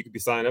Cowboys fan, you could be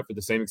signing up for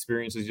the same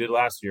experience as you did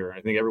last year.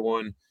 I think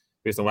everyone,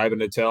 based on what I've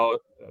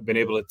been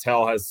able to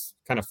tell, has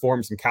kind of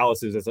formed some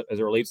calluses as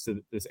it relates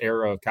to this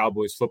era of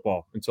Cowboys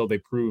football until they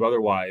prove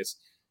otherwise.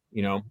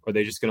 Are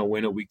they just going to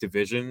win a weak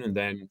division and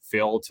then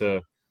fail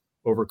to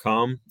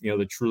overcome,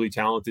 the truly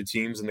talented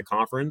teams in the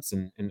conference?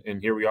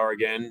 And here we are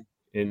again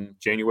in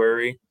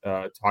January,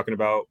 talking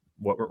about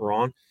what went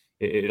wrong.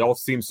 It all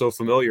seems so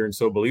familiar and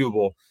so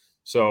believable.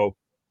 So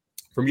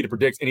for me to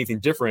predict anything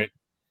different,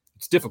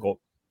 it's difficult.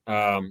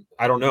 I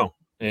don't know.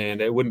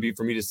 And it wouldn't be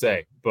for me to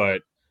say,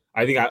 but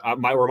I think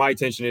where my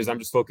attention is, I'm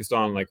just focused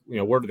on, like,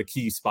 what are the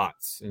key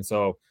spots? And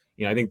so,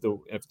 I think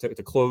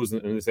to close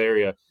in this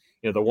area,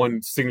 the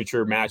one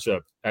signature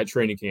matchup at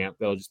training camp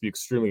that'll just be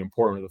extremely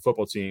important to the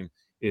football team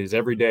is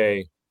every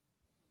day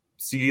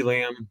CeeDee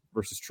Lamb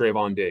versus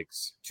Trayvon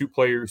Diggs, 2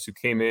 players who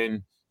came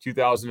in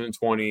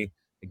 2020,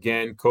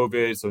 again,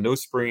 COVID, so no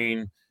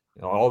spring,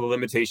 all the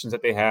limitations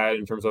that they had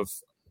in terms of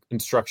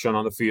instruction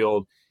on the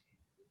field.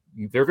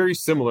 They're very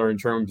similar in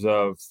terms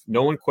of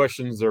no one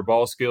questions their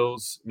ball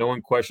skills, no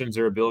one questions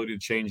their ability to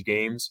change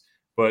games,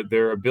 but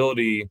their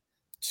ability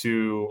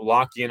to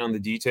lock in on the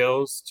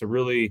details, to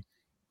really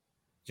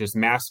just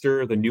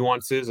master the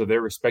nuances of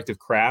their respective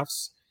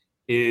crafts,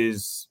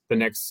 is the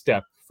next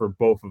step for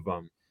both of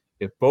them.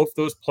 If both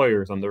those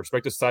players on the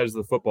respective sides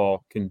of the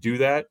football can do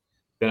that,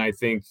 then I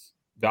think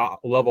the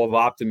level of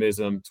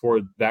optimism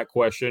toward that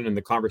question and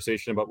the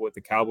conversation about what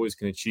the Cowboys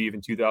can achieve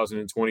in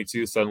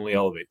 2022 suddenly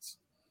elevates.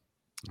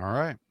 All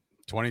right.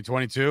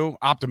 2022,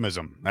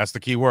 optimism. That's the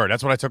key word.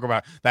 That's what I took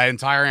about that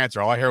entire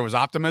answer. All I heard was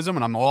optimism,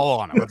 and I'm all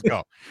on it. Let's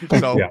go.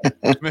 So,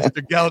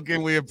 Mr.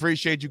 Gelkin, we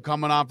appreciate you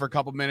coming on for a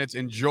couple minutes.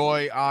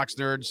 Enjoy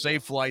Oxnard.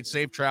 Safe flight,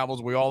 safe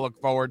travels. We all look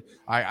forward.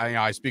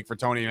 I speak for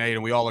Tony and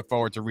Aiden. We all look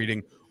forward to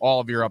reading all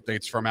of your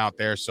updates from out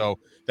there. So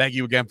thank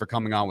you again for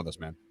coming on with us,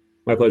 man.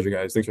 My pleasure,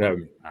 guys. Thanks for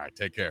having me. All right.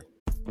 Take care.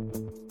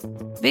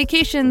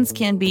 Vacations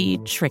can be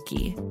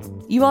tricky.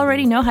 You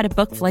already know how to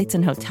book flights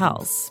and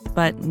hotels,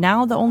 but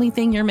now the only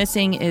thing you're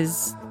missing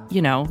is,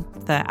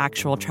 the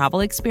actual travel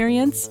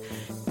experience.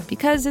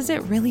 Because is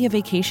it really a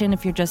vacation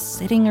if you're just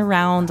sitting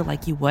around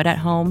like you would at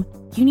home?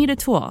 You need a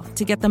tool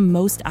to get the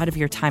most out of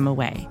your time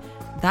away.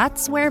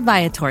 That's where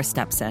Viator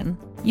steps in.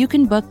 You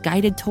can book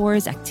guided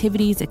tours,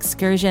 activities,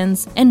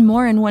 excursions, and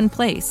more in one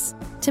place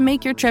to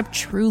make your trip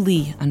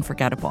truly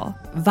unforgettable.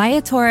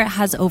 Viator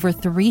has over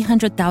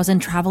 300,000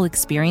 travel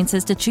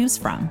experiences to choose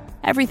from.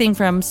 Everything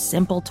from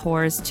simple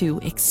tours to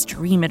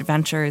extreme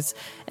adventures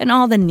and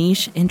all the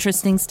niche,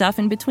 interesting stuff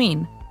in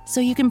between. So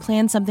you can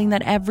plan something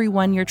that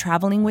everyone you're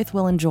traveling with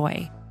will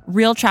enjoy.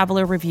 Real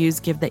traveler reviews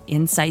give the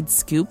inside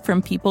scoop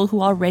from people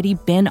who already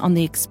been on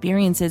the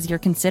experiences you're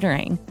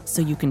considering,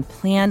 so you can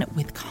plan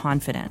with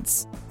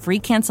confidence. Free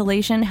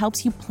cancellation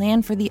helps you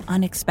plan for the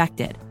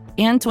unexpected.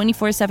 And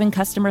 24/7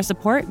 customer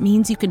support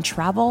means you can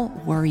travel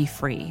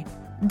worry-free.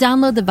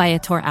 Download the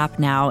Viator app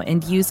now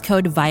and use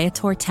code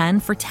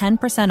Viator10 for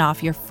 10%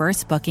 off your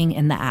first booking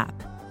in the app.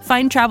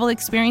 Find travel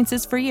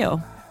experiences for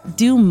you.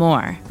 Do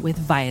more with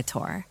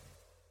Viator.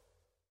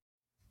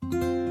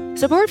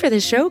 Support for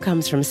this show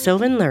comes from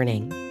Sylvan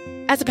Learning.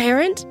 As a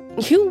parent,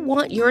 you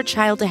want your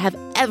child to have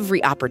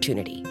every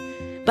opportunity.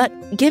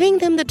 But giving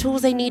them the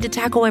tools they need to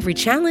tackle every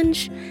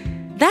challenge,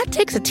 that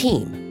takes a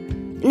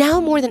team.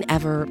 Now more than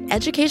ever,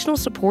 educational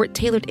support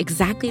tailored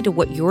exactly to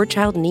what your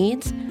child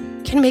needs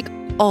can make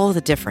all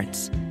the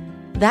difference.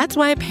 That's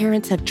why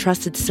parents have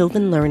trusted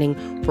Sylvan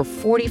Learning for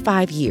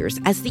 45 years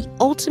as the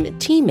ultimate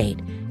teammate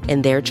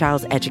in their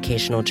child's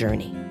educational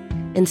journey,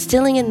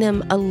 instilling in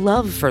them a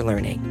love for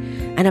learning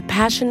and a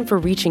passion for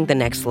reaching the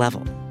next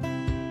level.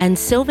 And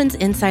Sylvan's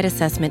Insight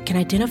Assessment can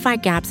identify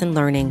gaps in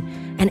learning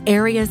and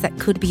areas that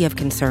could be of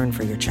concern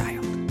for your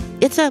child.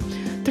 It's a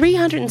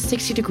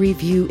 360-degree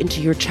view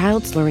into your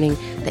child's learning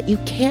that you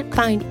can't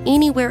find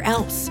anywhere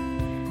else,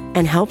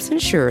 and helps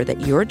ensure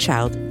that your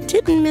child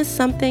didn't miss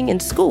something in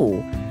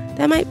school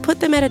that might put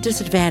them at a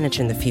disadvantage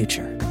in the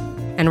future.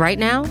 And right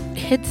now,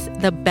 it's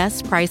the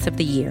best price of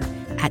the year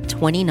at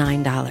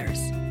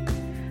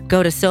 $29.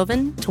 Go to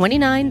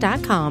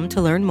sylvan29.com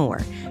to learn more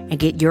and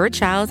get your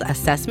child's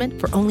assessment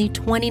for only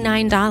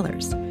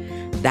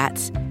 $29.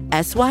 That's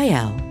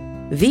SYLVAN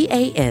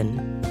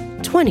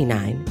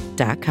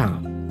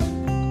 29.com.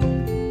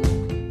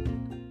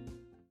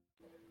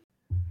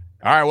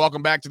 All right,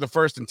 welcome back to the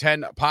First and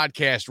 10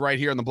 podcast right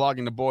here on the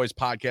Blogging the Boys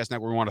podcast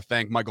network. We want to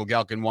thank Michael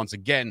Gelkin once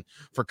again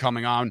for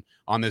coming on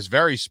this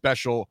very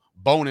special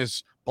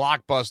bonus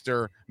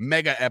blockbuster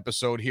mega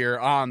episode here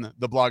on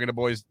the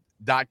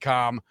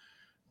bloggingtheboys.com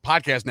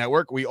podcast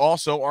network. We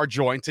also are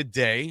joined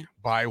today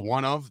by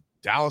one of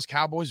Dallas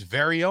Cowboys'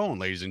 very own,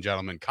 ladies and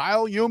gentlemen,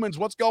 Kyle Humans.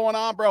 What's going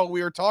on, bro?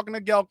 We were talking to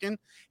Gelkin.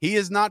 He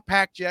is not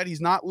packed yet. He's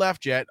not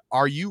left yet.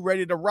 Are you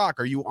ready to rock?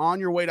 Are you on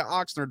your way to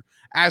Oxnard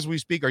as we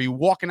speak? Are you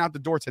walking out the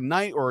door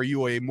tonight, or are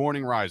you a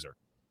morning riser?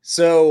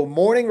 So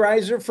morning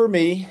riser for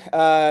me.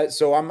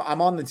 So I'm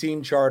on the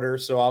team charter,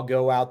 so I'll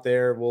go out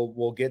there.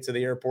 We'll get to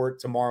the airport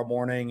tomorrow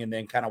morning, and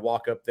then kind of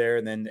walk up there,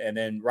 and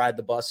then ride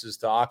the buses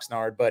to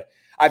Oxnard. But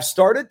I've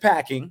started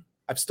packing.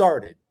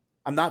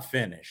 I'm not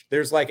finished.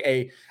 There's like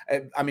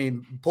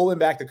pulling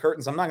back the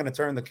curtains. I'm not going to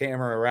turn the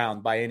camera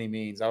around by any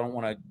means. I don't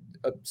want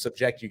to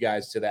subject you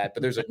guys to that.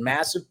 But there's a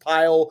massive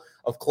pile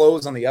of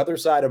clothes on the other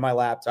side of my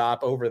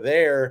laptop. Over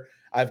there,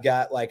 I've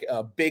got like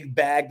a big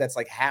bag that's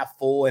like half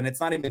full, and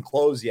it's not even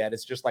clothes yet.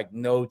 It's just like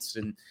notes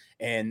and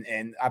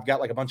I've got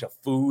like a bunch of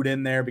food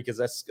in there, because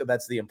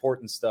that's the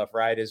important stuff,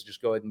 right? Is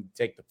just go ahead and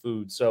take the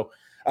food. So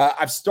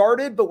I've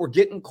started, but we're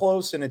getting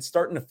close, and it's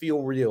starting to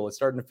feel real. It's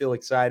starting to feel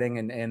exciting,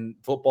 and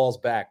football's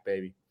back,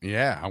 baby.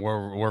 Yeah,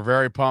 we're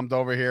very pumped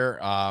over here.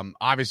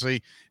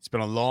 Obviously, it's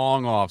been a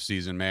long off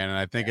season, man, and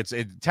I think it's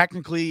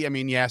technically. I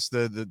mean, yes,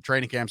 the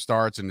training camp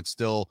starts, and it's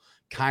still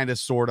kind of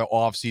sort of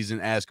off season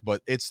esque,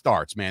 but it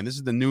starts, man. This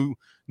is the new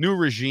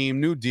regime,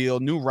 new deal,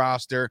 new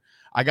roster.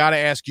 I got to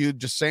ask you,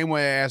 just same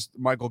way I asked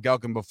Michael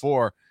Gelkin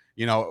before.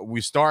 You know, we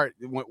start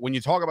when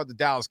you talk about the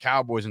Dallas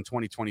Cowboys in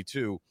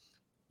 2022.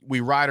 We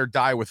ride or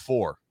die with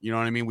 4. You know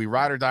what I mean? We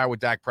ride or die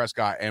with Dak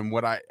Prescott. And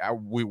what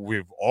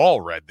we've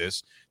all read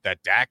this,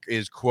 that Dak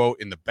is,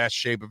 quote, in the best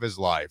shape of his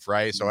life,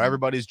 right? So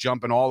everybody's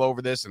jumping all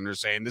over this, and they're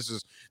saying this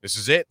is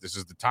it. This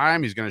is the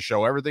time. He's going to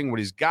show everything, what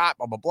he's got,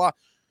 blah, blah, blah.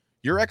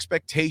 Your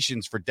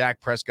expectations for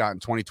Dak Prescott in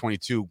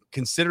 2022,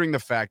 considering the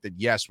fact that,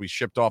 yes, we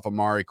shipped off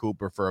Amari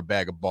Cooper for a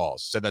bag of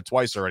balls. Said that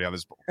twice already on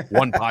this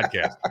one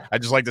podcast. I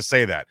just like to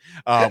say that.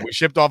 We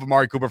shipped off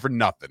Amari Cooper for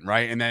nothing,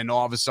 right? And then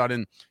all of a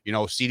sudden, you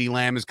know, CeeDee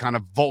Lamb is kind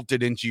of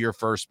vaulted into your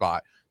first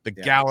spot. The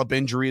Gallup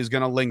injury is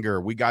going to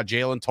linger. We got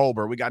Jalen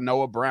Tolbert. We got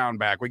Noah Brown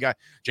back. We got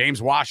James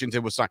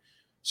Washington was signed.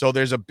 So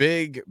there's a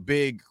big,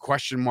 big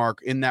question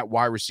mark in that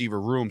wide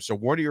receiver room. So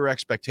what are your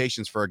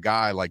expectations for a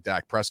guy like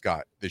Dak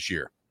Prescott this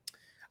year?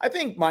 I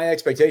think my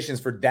expectations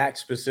for Dak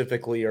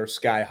specifically are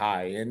sky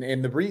high.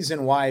 And the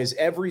reason why is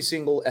every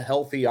single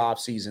healthy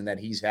offseason that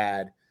he's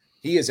had,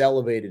 he has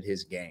elevated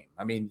his game.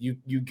 I mean,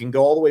 you can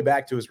go all the way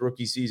back to his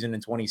rookie season in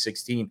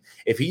 2016.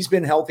 If he's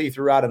been healthy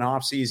throughout an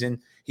offseason,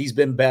 he's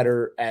been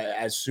better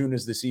as soon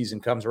as the season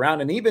comes around.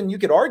 And even you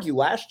could argue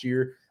last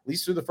year, at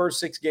least through the first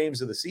 6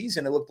 games of the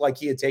season, it looked like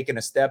he had taken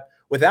a step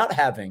without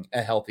having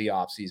a healthy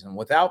offseason,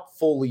 without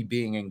fully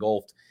being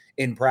engulfed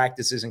in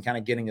practices and kind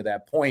of getting to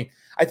that point.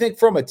 I think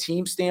from a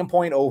team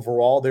standpoint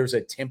overall, there's a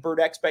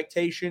tempered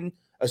expectation,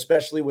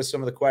 especially with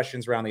some of the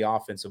questions around the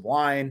offensive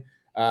line.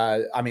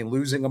 I mean,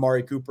 losing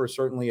Amari Cooper is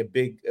certainly a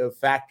big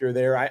factor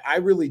there. I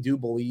really do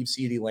believe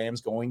CeeDee Lamb's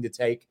going to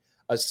take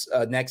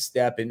a next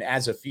step, and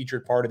as a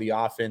featured part of the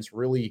offense,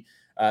 really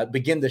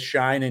begin to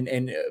shine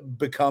and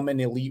become an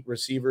elite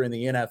receiver in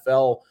the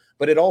NFL.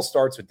 But it all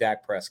starts with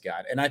Dak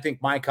Prescott. And I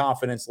think my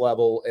confidence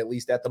level, at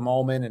least at the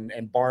moment,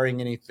 and barring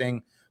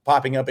anything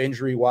popping up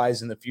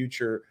injury-wise in the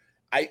future,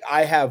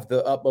 I have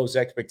the utmost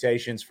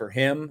expectations for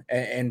him,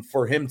 and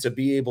for him to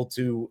be able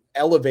to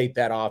elevate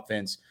that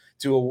offense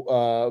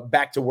to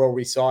back to where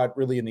we saw it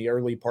really in the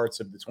early parts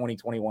of the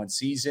 2021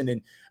 season,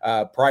 and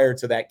prior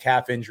to that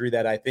calf injury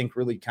that I think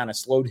really kind of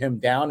slowed him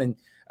down, and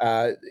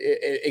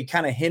it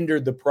kind of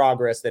hindered the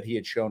progress that he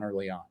had shown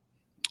early on.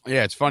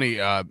 Yeah, it's funny.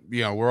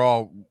 You know, we're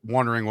all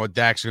wondering what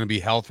Dak's going to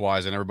be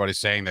health-wise, and everybody's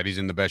saying that he's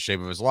in the best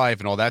shape of his life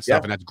and all that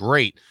stuff, and that's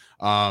great.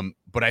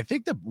 But I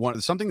think that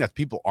something that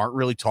people aren't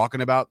really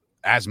talking about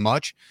as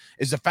much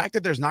is the fact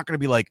that there's not going to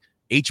be like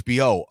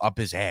HBO up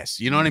his ass.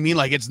 You know what I mean?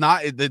 Like, it's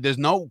not, there's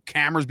no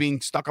cameras being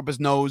stuck up his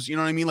nose. You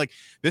know what I mean? Like,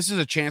 this is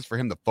a chance for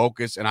him to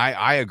focus. And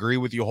I agree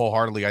with you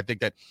wholeheartedly. I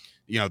think that,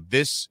 you know,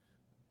 this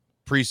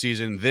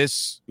preseason,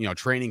 this, you know,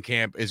 training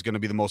camp is going to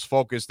be the most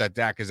focused that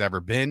Dak has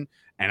ever been.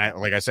 And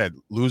like I said,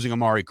 losing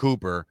Amari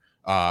Cooper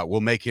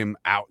will make him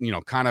out, you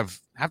know, kind of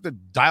have to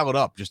dial it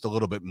up just a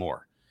little bit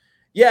more.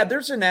 Yeah,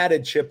 there's an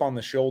added chip on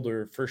the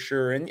shoulder for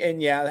sure.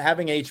 And yeah,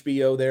 having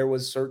HBO there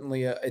was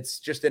certainly it's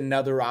just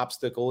another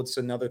obstacle. It's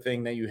another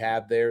thing that you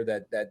have there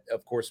that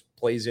of course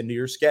plays into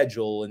your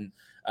schedule, and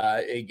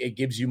it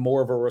gives you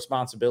more of a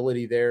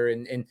responsibility there.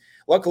 And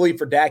luckily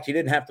for Dak, he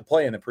didn't have to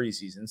play in the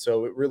preseason,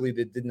 so it really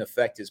didn't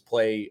affect his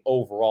play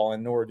overall,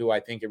 and nor do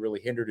I think it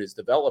really hindered his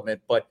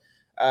development. But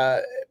uh,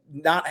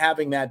 not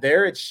having that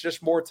there, it's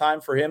just more time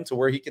for him to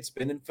where he could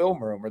spend in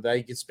film room, or that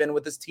he could spend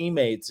with his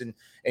teammates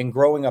and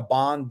growing a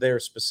bond there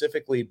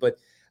specifically. But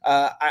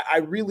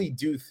I really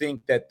do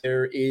think that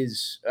there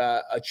is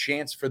a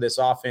chance for this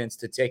offense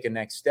to take a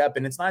next step.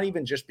 And it's not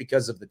even just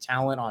because of the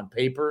talent on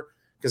paper,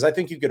 because I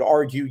think you could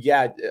argue,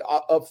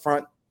 up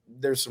front,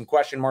 there's some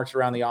question marks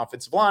around the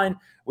offensive line.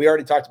 We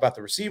already talked about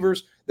the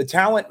receivers. The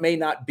talent may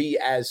not be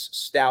as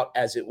stout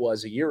as it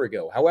was a year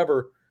ago.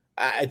 However,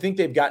 I think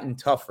they've gotten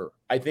tougher.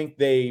 I think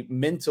they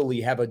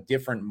mentally have a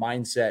different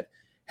mindset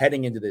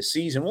heading into this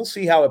season. We'll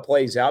see how it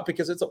plays out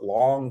because it's a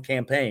long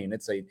campaign.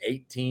 It's an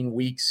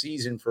 18-week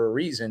season for a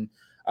reason.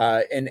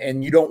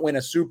 And you don't win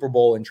a Super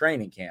Bowl in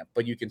training camp,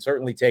 but you can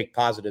certainly take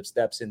positive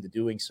steps into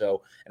doing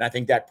so. And I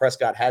think Dak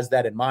Prescott has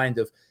that in mind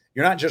of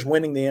you're not just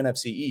winning the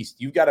NFC East.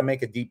 You've got to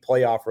make a deep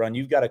playoff run.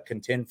 You've got to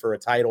contend for a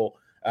title.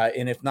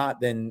 And if not,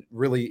 then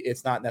really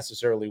it's not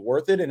necessarily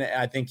worth it. And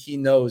I think he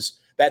knows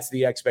that's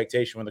the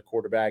expectation when the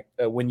quarterback,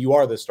 when you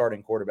are the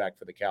starting quarterback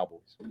for the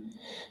Cowboys.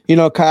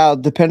 Kyle,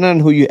 depending on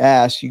who you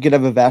ask, you could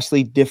have a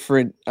vastly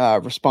different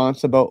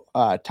response about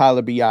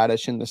Tyler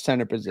Biadasz in the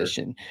center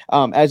position.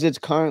 As it's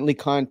currently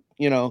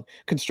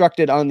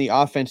constructed on the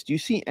offense, do you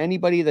see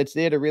anybody that's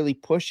there to really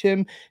push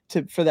him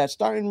for that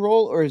starting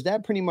role, or is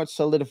that pretty much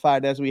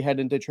solidified as we head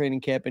into training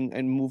camp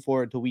and move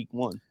forward to week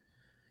 1?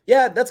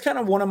 Yeah, that's kind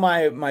of one of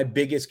my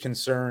biggest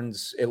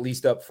concerns, at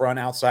least up front,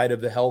 outside of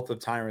the health of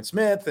Tyron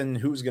Smith and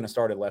who's going to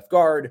start at left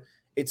guard.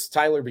 It's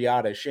Tyler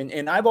Biadasz.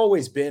 And I've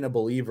always been a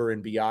believer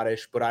in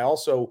Biadasz, but I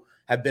also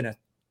have been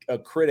a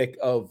critic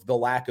of the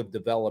lack of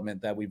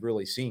development that we've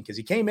really seen, because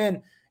he came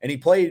in and he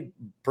played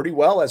pretty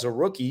well as a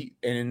rookie.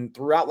 And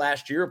throughout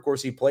last year, of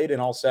course, he played in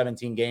all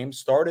 17 games,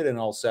 started in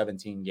all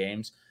 17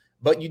 games,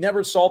 but you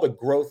never saw the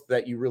growth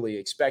that you really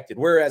expected.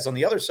 Whereas on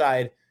the other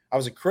side, I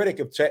was a critic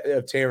of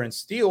Terrence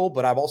Steele,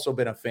 but I've also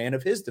been a fan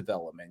of his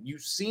development.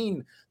 You've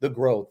seen the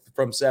growth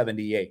from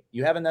 78.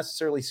 You haven't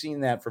necessarily seen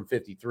that from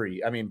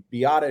 53. I mean,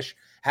 Biadasz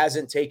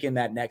hasn't taken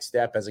that next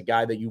step as a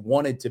guy that you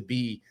wanted to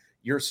be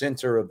your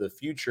center of the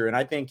future. And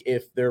I think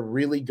if they're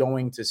really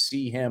going to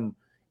see him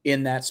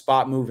in that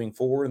spot moving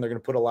forward, and they're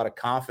going to put a lot of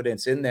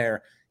confidence in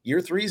there,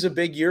 year 3 is a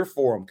big year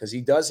for him, because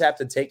he does have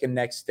to take a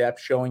next step,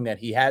 showing that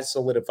he has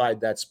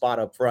solidified that spot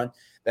up front,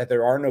 that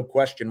there are no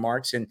question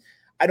marks. And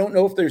I don't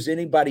know if there's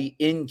anybody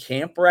in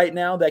camp right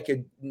now that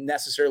could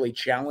necessarily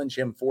challenge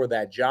him for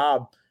that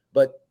job,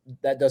 but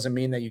that doesn't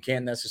mean that you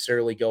can't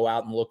necessarily go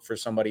out and look for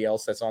somebody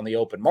else that's on the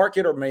open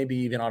market, or maybe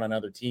even on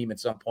another team at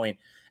some point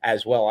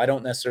as well. I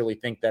don't necessarily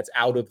think that's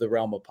out of the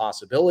realm of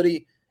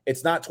possibility.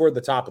 It's not toward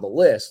the top of the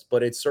list,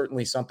 but it's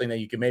certainly something that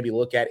you can maybe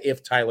look at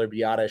if Tyler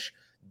Biadasz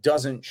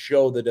doesn't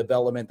show the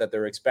development that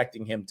they're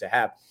expecting him to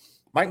have.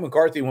 Mike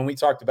McCarthy, when we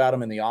talked about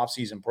him in the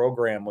offseason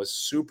program, was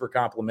super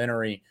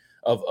complimentary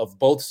of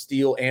both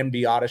Steele and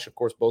Biadasz. Of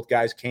course, both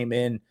guys came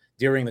in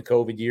during the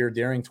COVID year,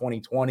 during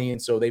 2020.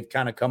 And so they've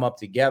kind of come up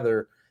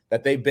together,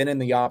 that they've been in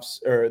the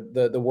ops or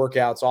the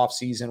workouts off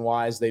season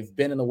wise. They've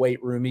been in the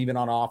weight room, even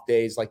on off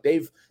days. Like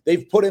they've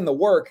put in the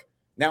work.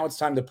 Now it's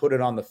time to put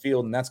it on the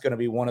field. And that's going to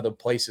be one of the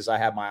places I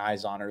have my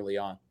eyes on early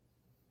on.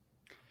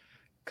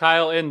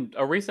 Kyle, in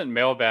a recent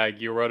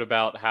mailbag, you wrote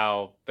about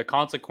how the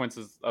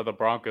consequences of the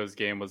Broncos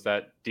game was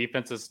that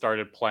defenses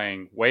started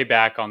playing way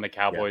back on the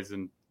Cowboys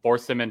and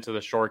forced them into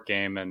the short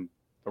game, and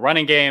the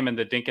running game and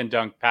the dink and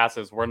dunk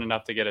passes weren't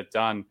enough to get it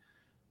done.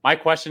 My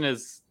question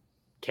is,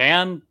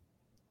 can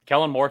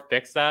Kellen Moore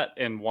fix that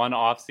in one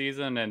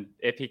offseason? And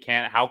if he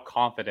can't, how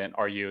confident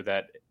are you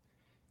that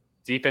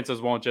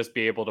defenses won't just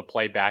be able to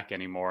play back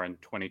anymore in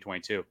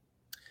 2022?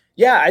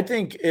 Yeah, I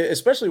think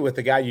especially with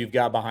the guy you've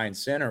got behind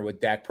center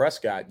with Dak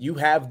Prescott, you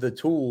have the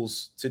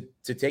tools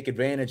to take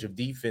advantage of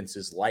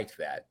defenses like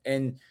that.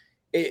 And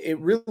it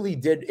really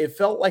did. It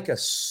felt like a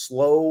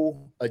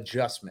slow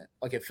adjustment.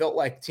 Like it felt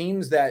like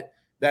teams that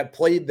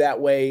played that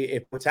way,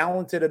 if we're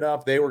talented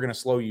enough, they were going to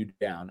slow you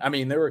down. I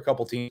mean, there were a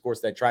couple teams, of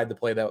course, that tried to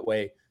play that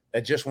way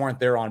that just weren't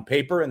there on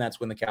paper. And that's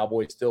when the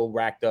Cowboys still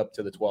racked up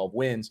to the 12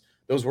 wins.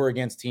 Those were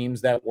against teams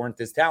that weren't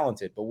as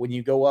talented. But when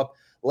you go up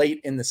late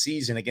in the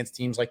season against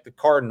teams like the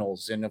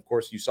Cardinals, and of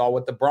course you saw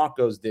what the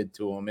Broncos did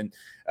to them,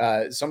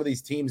 and some of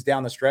these teams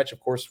down the stretch,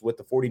 of course, with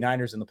the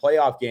 49ers in the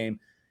playoff game,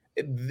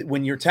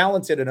 when you're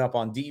talented enough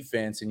on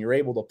defense and you're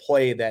able to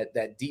play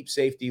that deep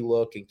safety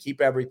look and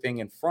keep everything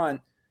in front,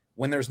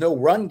 when there's no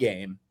run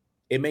game,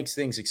 it makes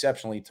things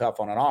exceptionally tough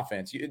on an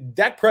offense.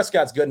 Dak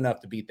Prescott's good enough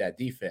to beat that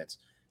defense.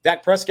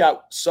 Dak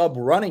Prescott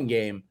sub-running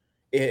game,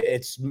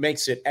 it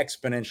makes it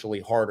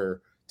exponentially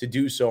harder to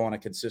do so on a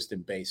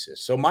consistent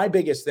basis. So my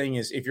biggest thing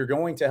is, if you're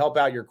going to help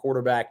out your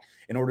quarterback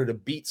in order to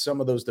beat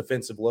some of those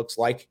defensive looks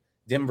like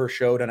Denver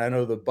showed, and I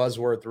know the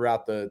buzzword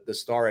throughout the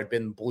star had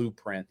been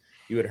blueprint.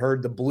 You had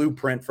heard the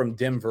blueprint from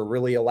Denver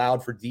really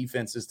allowed for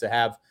defenses to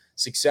have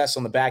success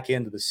on the back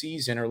end of the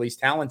season, or at least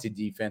talented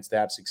defense to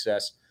have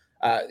success.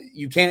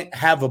 You can't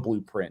have a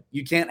blueprint.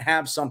 You can't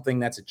have something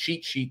that's a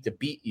cheat sheet to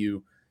beat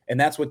you. And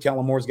that's what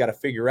Kellen Moore's got to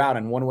figure out.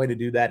 And one way to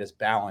do that is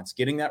balance,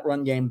 getting that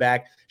run game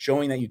back,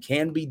 showing that you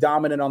can be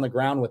dominant on the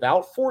ground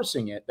without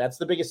forcing it. That's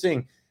the biggest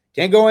thing.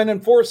 Can't go in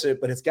and force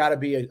it, but it's got to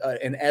be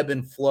an ebb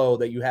and flow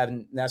that you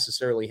haven't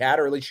necessarily had,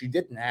 or at least you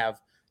didn't have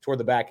toward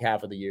the back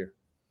half of the year.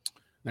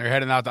 They're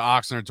heading out to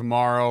Oxnard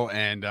tomorrow,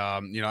 and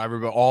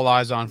everybody, all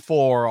eyes on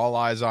Four, all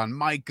eyes on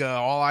Micah,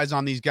 all eyes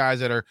on these guys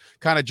that are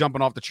kind of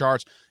jumping off the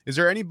charts. Is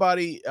there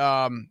anybody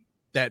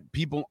that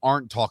people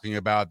aren't talking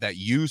about that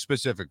you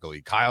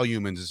specifically, Kyle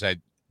Humans, has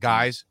said,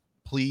 guys,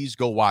 please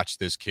go watch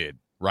this kid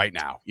right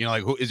now?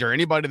 Is there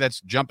anybody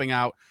that's jumping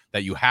out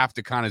that you have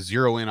to kind of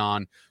zero in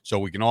on so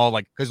we can all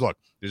because look,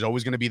 there's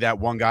always going to be that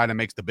one guy that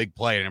makes the big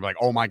play and you're like,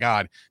 oh my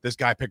God, this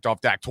guy picked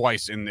off Dak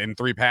twice in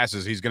 3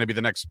 passes. He's going to be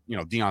the next,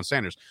 Deion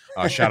Sanders.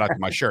 Shout out to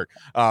my shirt.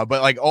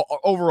 But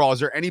overall, is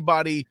there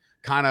anybody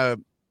kind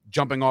of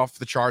jumping off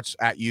the charts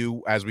at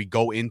you as we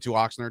go into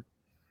Oxnard?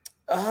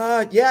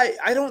 Yeah,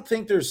 I don't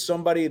think there's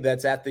somebody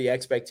that's at the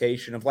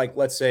expectation of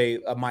let's say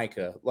a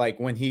Micah,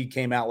 when he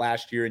came out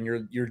last year and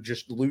you're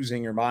just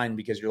losing your mind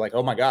because you're like,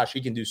 oh my gosh,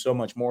 he can do so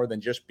much more than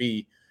just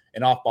be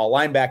an off-ball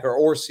linebacker,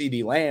 or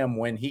CeeDee Lamb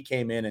when he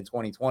came in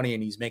 2020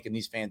 and he's making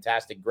these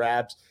fantastic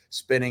grabs,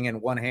 spinning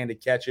and one-handed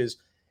catches.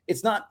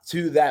 It's not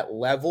to that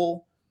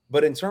level,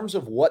 but in terms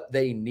of what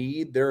they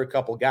need, there are a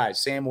couple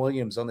guys. Sam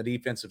Williams on the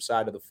defensive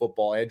side of the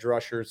football, edge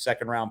rusher,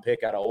 second-round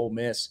pick out of Ole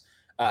Miss.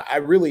 I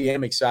really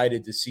am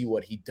excited to see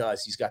what he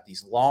does. He's got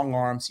these long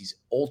arms. He's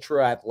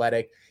ultra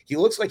athletic. He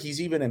looks like he's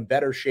even in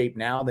better shape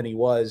now than he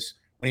was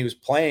when he was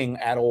playing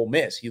at Ole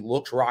Miss. He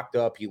looks rocked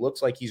up. He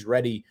looks like he's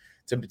ready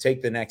to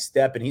take the next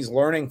step. And he's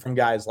learning from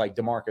guys like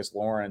DeMarcus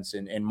Lawrence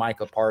and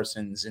Micah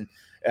Parsons, and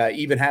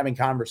even having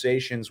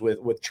conversations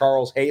with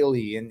Charles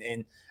Haley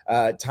and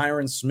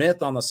Tyron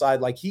Smith on the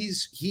side. He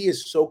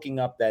is soaking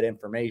up that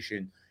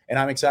information. And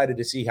I'm excited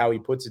to see how he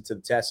puts it to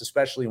the test,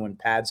 especially when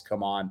pads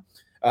come on.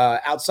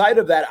 Outside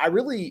of that,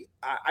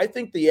 I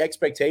think the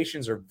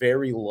expectations are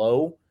very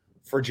low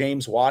for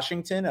James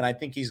Washington, and I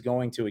think he's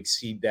going to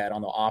exceed that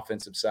on the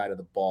offensive side of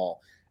the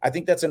ball. I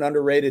think that's an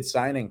underrated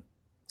signing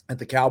that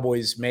the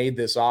Cowboys made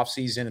this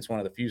offseason. It's one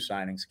of the few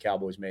signings the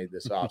Cowboys made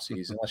this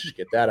offseason. Let's just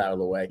get that out of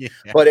the way. Yeah.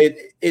 But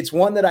it's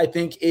one that I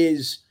think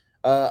is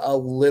a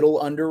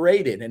little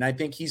underrated, and I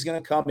think he's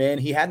going to come in.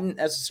 He hadn't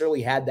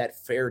necessarily had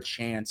that fair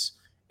chance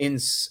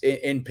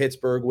in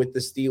Pittsburgh with the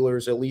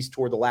Steelers, at least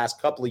toward the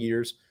last couple of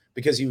years,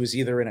 because he was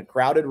either in a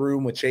crowded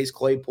room with Chase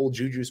Claypool,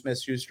 Juju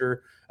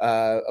Smith-Schuster.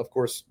 Of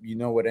course, you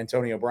know what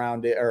Antonio Brown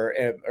did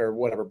or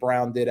whatever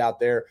Brown did out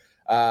there.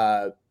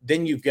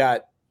 Then you've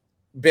got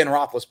Ben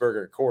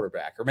Roethlisberger at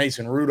quarterback or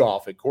Mason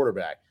Rudolph at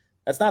quarterback.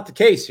 That's not the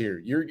case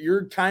here.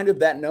 You're kind of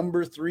that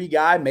number 3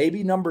 guy,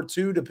 maybe number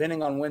 2,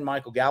 depending on when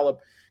Michael Gallup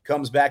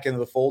comes back into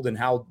the fold and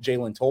how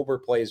Jalen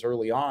Tolbert plays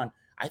early on.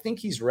 I think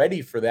he's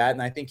ready for that,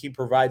 and I think he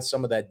provides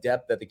some of that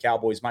depth that the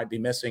Cowboys might be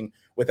missing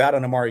without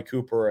an Amari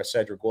Cooper or a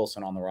Cedric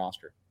Wilson on the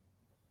roster.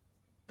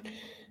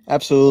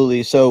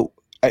 Absolutely. So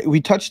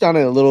we touched on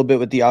it a little bit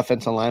with the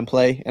offensive line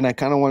play, and I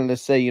kind of wanted to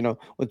say,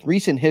 with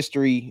recent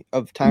history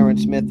of Tyron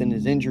Smith and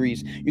his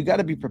injuries, you got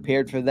to be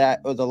prepared for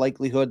that, or the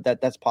likelihood that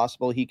that's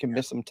possible he can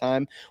miss some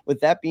time. With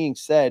that being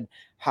said,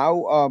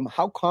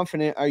 how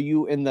confident are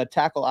you in the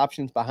tackle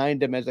options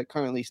behind him as it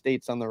currently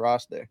states on the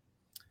roster?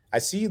 I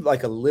see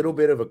a little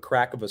bit of a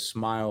crack of a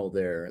smile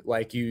there.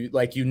 Like you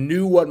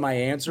knew what my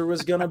answer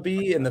was going to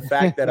be, and the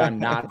fact that I'm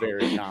not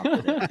very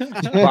confident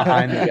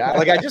behind the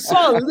guy. I just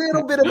saw a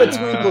little bit of a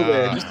twinkle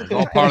there. Just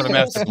a part of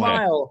the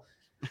smile.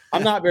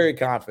 I'm not very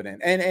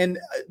confident. And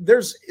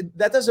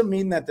that doesn't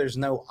mean that there's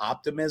no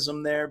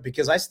optimism there,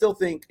 because I still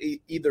think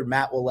either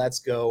Matt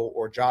Waletzko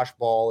or Josh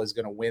Ball is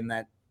going to win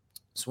that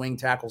swing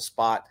tackle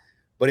spot.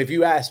 But if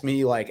you ask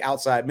me,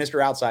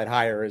 Mr. Outside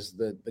Hire is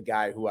the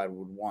guy who I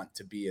would want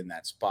to be in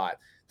that spot.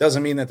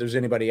 Doesn't mean that there's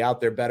anybody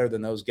out there better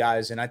than those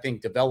guys. And I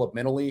think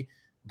developmentally,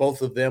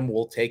 both of them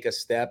will take a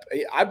step.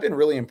 I've been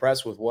really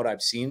impressed with what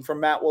I've seen from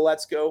Matt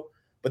Waletzko,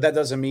 but that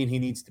doesn't mean he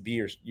needs to be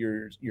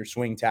your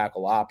swing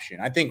tackle option.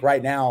 I think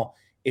right now,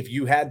 if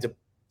you had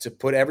to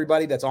put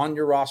everybody that's on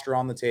your roster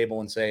on the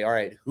table and say, all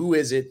right, who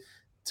is it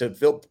to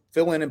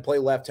fill in and play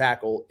left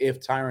tackle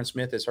if Tyron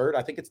Smith is hurt?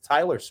 I think it's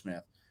Tyler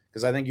Smith.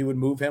 Because I think you would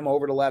move him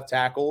over to left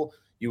tackle.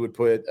 You would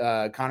put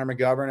Connor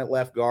McGovern at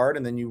left guard,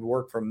 and then you would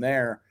work from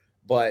there.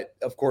 But,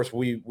 of course,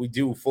 we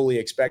do fully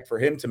expect for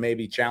him to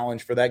maybe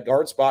challenge for that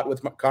guard spot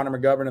with Connor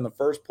McGovern in the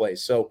first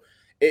place. So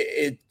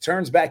it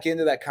turns back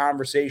into that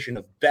conversation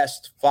of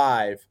best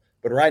 5.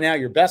 But right now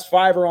your best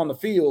 5 are on the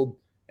field,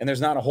 and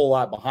there's not a whole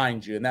lot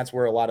behind you. And that's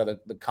where a lot of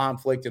the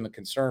conflict and the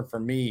concern for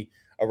me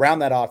around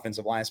that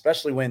offensive line,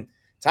 especially when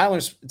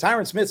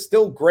Tyron Smith's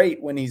still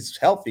great when he's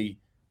healthy,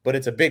 but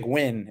it's a big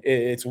win.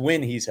 It's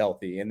when he's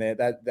healthy. And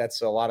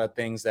that's a lot of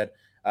things that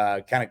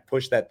kind of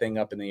push that thing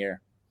up in the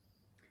air.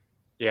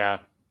 Yeah.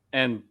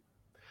 And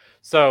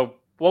so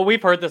what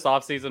we've heard this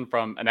offseason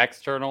from an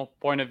external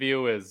point of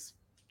view is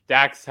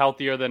Dak's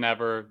healthier than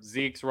ever.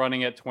 Zeke's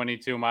running at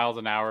 22 miles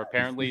an hour.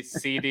 Apparently,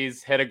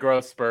 CD's hit a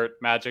growth spurt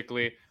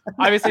magically.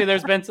 Obviously,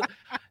 there's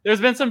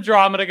been some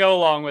drama to go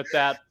along with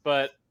that.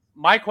 But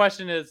my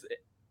question is,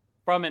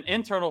 from an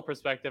internal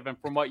perspective and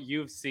from what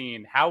you've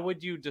seen, how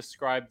would you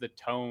describe the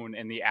tone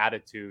and the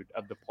attitude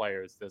of the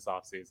players this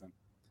offseason?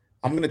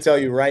 I'm going to tell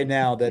you right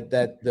now that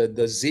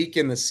the Zeke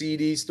and the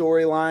CD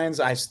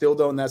storylines, I still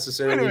don't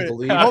necessarily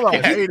believe. Hold on,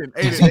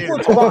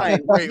 Aiden.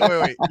 Fine.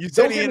 Wait. You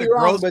said he hit a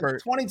growth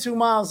spurt. 22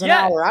 miles an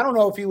hour. I don't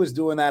know if he was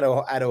doing that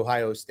at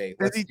Ohio State.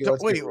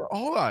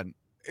 Hold on.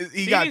 He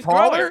CD's got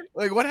taller? growing.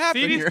 Like, what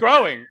happened CD's here?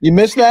 growing. You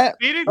missed that?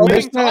 CD's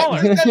getting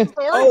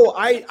taller.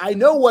 I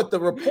know what the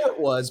report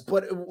was,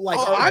 but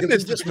I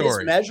missed just the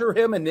story. Measure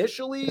him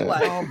initially?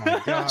 Oh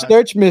my God.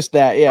 Sturch missed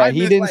that. Yeah,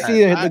 he didn't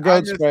see the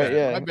growth spurt.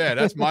 Yeah, my bad.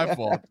 That's my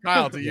fault.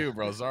 Kyle, to you,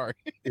 bro. Sorry.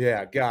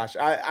 Yeah, gosh.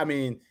 I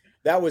mean,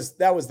 that was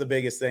the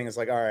biggest thing. It's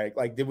like, all right,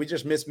 like, did we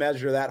just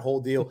mismeasure that whole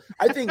deal?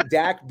 I think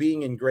Dak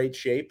being in great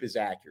shape is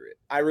accurate.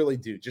 I really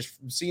do. Just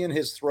seeing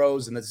his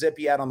throws and the zip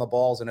he had on the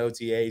balls and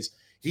OTAs,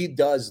 he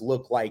does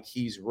look like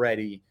he's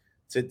ready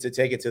to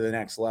take it to the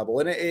next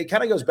level. And it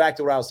kind of goes back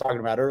to what I was talking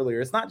about earlier.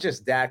 It's not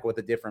just Dak with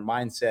a different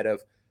mindset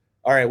of,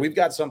 all right, we've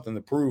got something to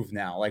prove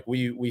now. Like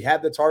we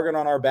had the target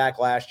on our back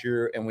last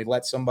year and we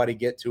let somebody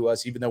get to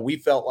us, even though we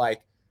felt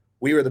like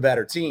we were the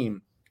better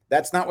team.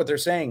 That's not what they're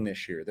saying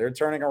this year. They're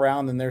turning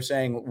around and they're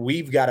saying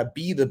we've got to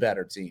be the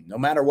better team, no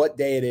matter what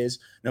day it is,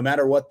 no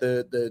matter what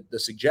the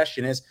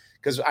suggestion is.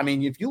 Because, I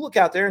mean, if you look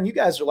out there and you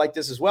guys are like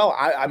this as well,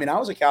 I mean, I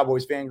was a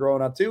Cowboys fan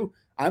growing up too.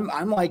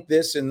 I'm like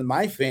this in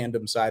my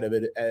fandom side of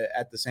it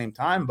at the same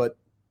time, but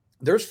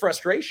there's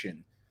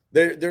frustration.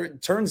 There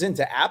turns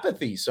into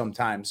apathy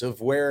sometimes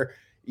of where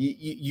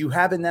you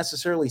haven't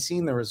necessarily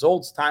seen the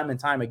results time and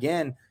time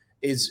again.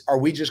 Are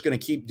we just going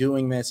to keep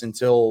doing this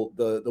until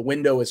the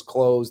window is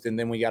closed and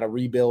then we got to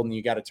rebuild and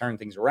you got to turn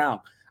things around?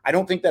 I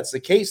don't think that's the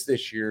case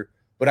this year,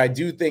 but I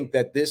do think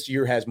that this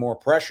year has more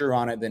pressure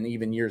on it than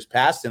even years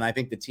past. And I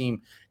think the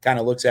team kind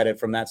of looks at it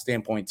from that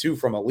standpoint too,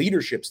 from a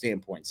leadership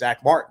standpoint.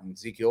 Zach Martin,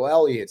 Ezekiel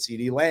Elliott,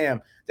 CeeDee Lamb,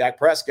 Dak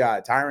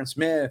Prescott, Tyron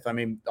Smith. I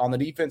mean, on the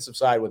defensive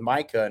side with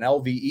Micah and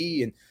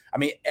LVE. And I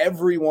mean,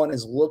 everyone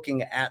is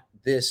looking at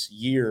this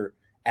year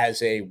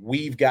as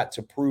we've got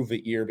to prove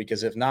it year,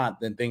 because if not,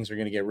 then things are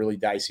going to get really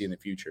dicey in the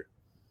future.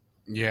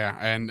 Yeah.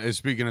 And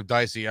speaking of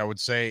dicey, I would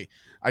say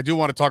I do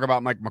want to talk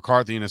about Mike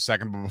McCarthy in a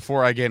second, but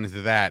before I get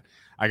into that,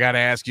 I got to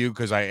ask you,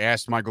 because I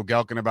asked Michael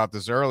Gelkin about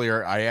this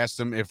earlier. I asked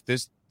him if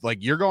this, like,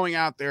 you're going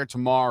out there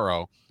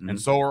tomorrow, and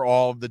so are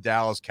all of the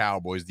Dallas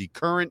Cowboys, the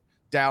current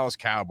Dallas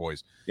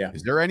Cowboys. Yeah.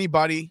 Is there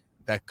anybody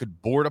that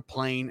could board a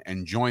plane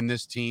and join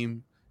this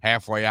team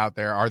halfway out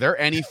there? Are there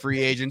any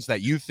free agents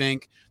that you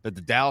think that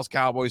the Dallas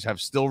Cowboys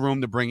have still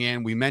room to bring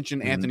in? We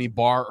mentioned Anthony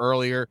Barr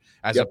earlier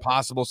as a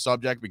possible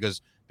subject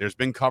because there's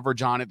been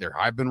coverage on it. There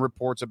have been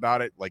reports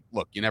about it. Like,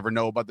 look, you never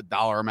know about the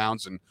dollar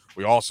amounts, and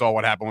we all saw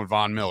what happened with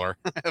Von Miller.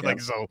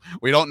 So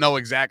we don't know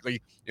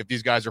exactly if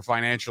these guys are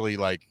financially,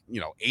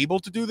 able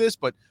to do this.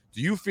 But do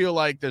you feel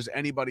like there's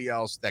anybody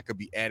else that could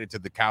be added to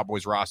the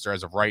Cowboys roster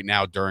as of right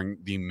now during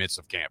the midst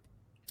of camp?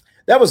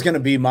 That was going to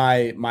be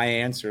my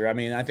answer. I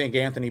mean, I think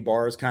Anthony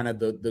Barr is kind of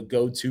the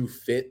go-to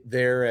fit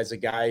there as a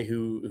guy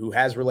who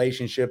has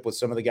relationship with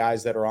some of the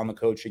guys that are on the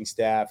coaching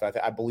staff.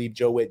 I believe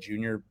Joe Witt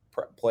Jr.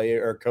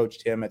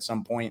 coached him at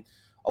some point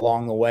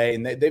along the way,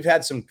 and they've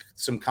had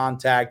some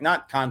contact,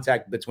 not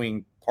contact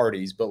between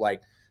parties, but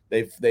like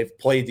they've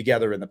played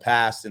together in the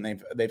past, and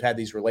they've had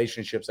these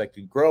relationships that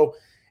could grow.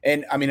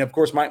 And I mean, of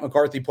course, Mike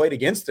McCarthy played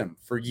against him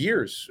for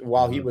years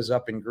while he was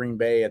up in Green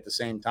Bay at the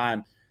same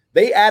time.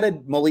 They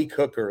added Malik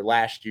Hooker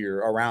last year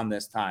around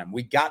this time.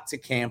 We got to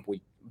camp,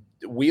 we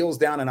wheels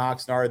down in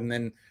Oxnard, and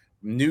then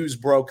news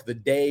broke the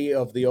day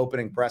of the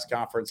opening press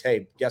conference.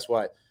 Hey, guess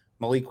what?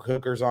 Malik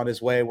Hooker's on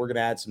his way. We're going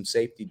to add some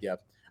safety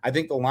depth. I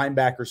think the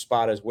linebacker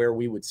spot is where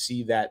we would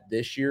see that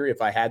this year,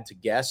 if I had to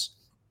guess.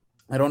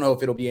 I don't know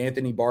if it'll be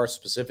Anthony Barr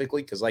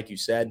specifically, because like you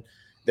said,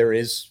 there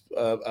is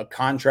a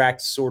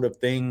contract sort of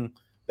thing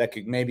that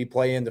could maybe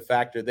play into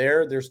factor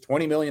there. There's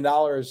 $20 million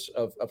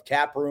of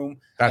cap room.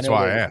 That's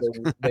why I asked.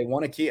 They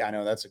want to keep. I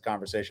know that's a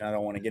conversation I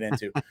don't want to get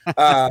into.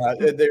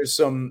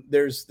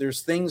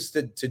 There's things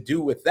to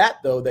do with that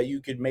though that you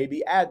could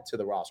maybe add to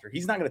the roster.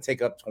 He's not going to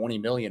take up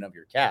 $20 million of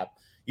your cap.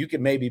 You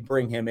could maybe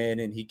bring him in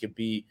and he could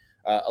be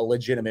a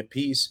legitimate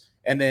piece.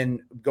 And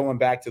then going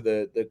back to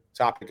the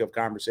topic of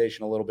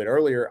conversation a little bit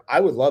earlier, I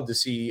would love to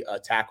see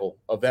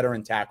a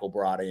veteran tackle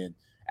brought in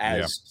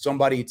as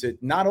somebody to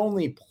not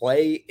only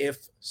play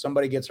if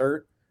somebody gets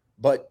hurt,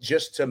 but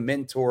just to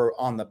mentor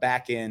on the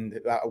back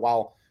end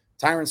while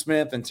Tyron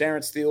Smith and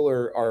Terrence Steele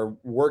are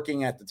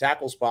working at the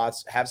tackle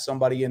spots, have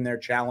somebody in there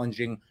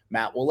challenging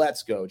Matt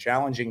Waletzko,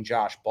 challenging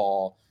Josh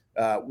Ball,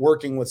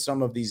 working with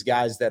some of these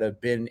guys that have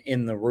been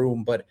in the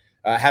room, but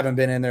haven't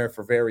been in there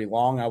for very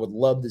long. I would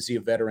love to see a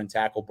veteran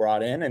tackle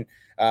brought in, and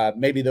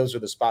maybe those are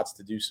the spots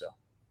to do so.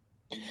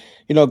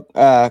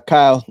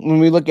 Kyle, when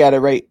we look at it,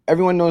 right,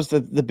 everyone knows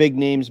the big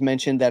names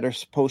mentioned that are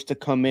supposed to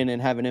come in and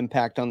have an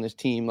impact on this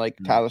team, like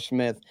Tyler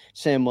Smith,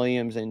 Sam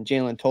Williams, and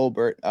Jalen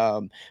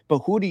Tolbert. But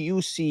who do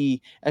you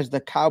see as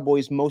the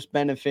Cowboys most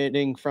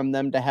benefiting from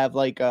them to have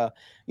like an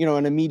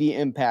immediate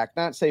impact?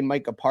 Not say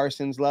Micah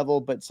Parsons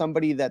level, but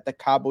somebody that the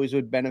Cowboys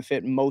would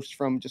benefit most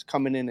from just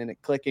coming in and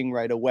it clicking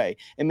right away.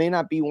 It may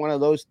not be one of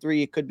those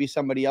three. It could be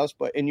somebody else.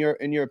 But in your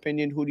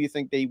opinion, who do you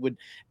think they would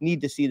need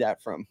to see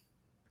that from?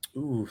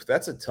 Ooh,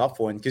 that's a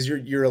tough one because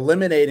you're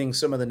eliminating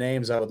some of the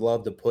names I would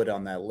love to put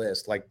on that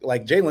list. Like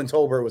Jalen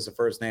Tolbert was the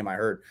first name I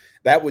heard.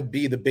 That would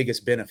be the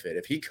biggest benefit.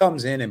 If he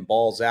comes in and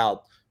balls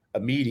out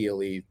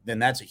immediately, then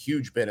that's a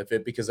huge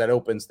benefit because that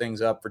opens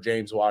things up for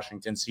James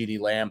Washington,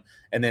 CeeDee Lamb.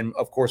 And then,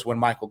 of course, when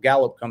Michael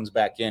Gallup comes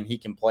back in, he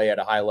can play at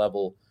a high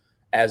level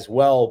as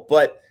well.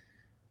 But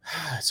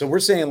so we're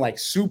saying like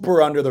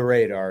super under the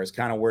radar is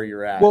kind of where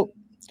you're at. Well,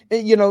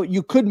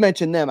 you could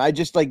mention them. I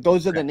just like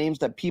those are the names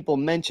that people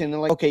mention.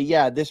 And like, okay,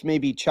 yeah, this may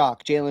be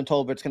chalk. Jalen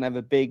Tolbert's gonna have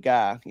a big,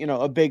 a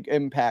big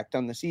impact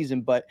on the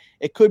season. But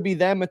it could be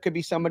them. It could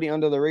be somebody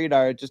under the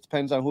radar. It just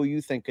depends on who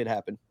you think could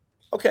happen.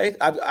 Okay,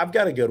 I've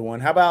got a good one.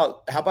 How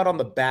about on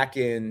the back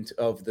end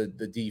of the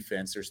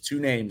defense? There's two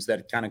names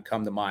that kind of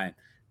come to mind.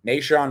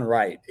 Nahshon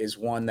Wright is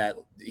one that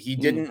he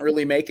didn't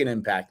really make an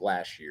impact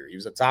last year. He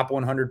was a top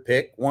 100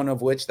 pick, one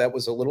of which that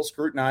was a little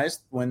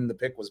scrutinized when the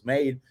pick was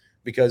made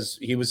because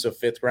he was a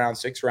 5th round,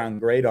 6th round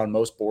grade on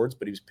most boards,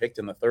 but he was picked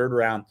in the 3rd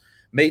round,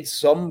 made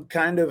some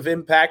kind of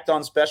impact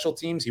on special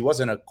teams. He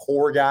wasn't a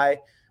core guy,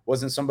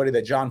 wasn't somebody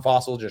that John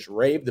Fossil just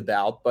raved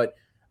about, but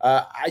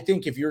I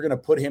think if you're going to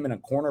put him in a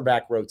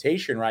cornerback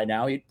rotation right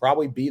now, he'd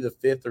probably be the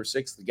 5th or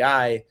 6th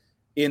guy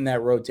in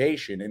that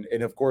rotation.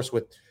 And of course,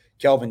 with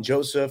Kelvin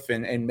Joseph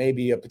and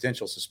maybe a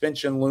potential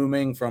suspension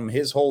looming from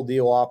his whole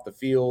deal off the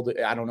field,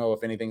 I don't know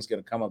if anything's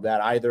going to come of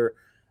that either.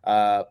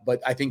 But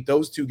I think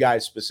those two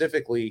guys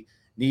specifically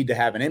need to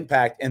have an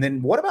impact. And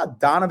then what about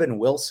Donovan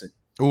Wilson?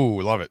 Ooh,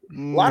 love it. A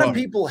lot of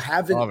people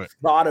haven't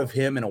thought of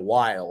him in a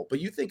while, but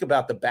you think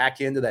about the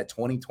back end of that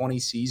 2020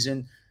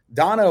 season,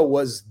 Dono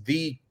was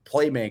the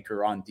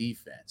playmaker on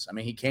defense. I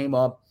mean, he came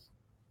up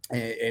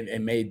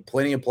and made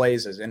plenty of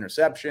plays as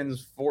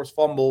interceptions, forced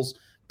fumbles,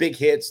 big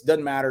hits,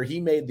 doesn't matter. He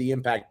made the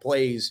impact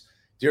plays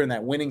during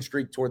that winning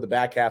streak toward the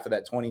back half of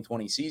that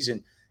 2020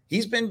 season.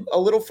 He's been a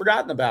little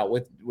forgotten about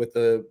with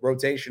the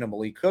rotation of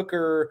Malik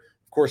Hooker.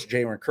 Of course,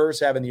 Jalen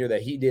Kearse having the year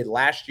that he did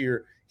last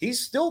year. He's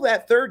still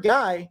that 3rd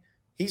guy.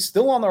 He's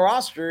still on the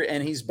roster,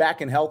 and he's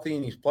back and healthy,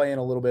 and he's playing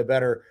a little bit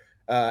better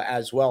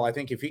as well. I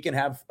think if he can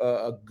have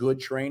a good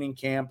training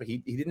camp, he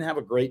didn't have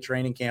a great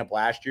training camp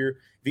last year.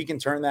 If he can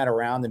turn that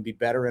around and be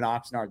better in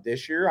Oxnard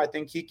this year, I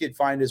think he could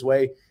find his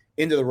way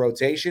into the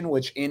rotation,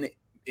 which in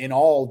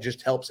all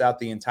just helps out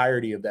the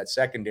entirety of that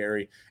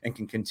secondary and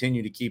can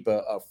continue to keep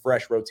a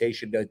fresh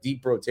rotation, a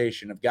deep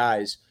rotation of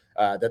guys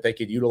that they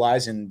could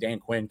utilize, and Dan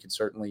Quinn could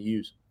certainly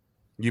use.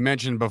 You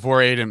mentioned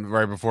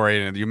right before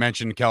Aiden, you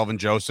mentioned Kelvin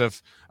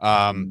Joseph.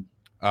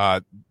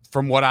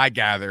 From what I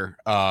gather,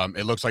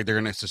 it looks like they're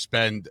going to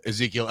suspend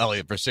Ezekiel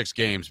Elliott for 6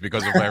 games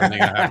because of everything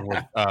that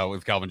happened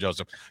with Kelvin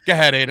Joseph. Go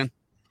ahead, Aiden.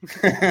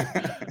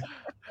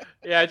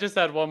 Yeah, I just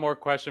had one more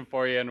question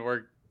for you, and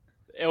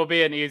it will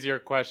be an easier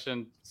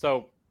question.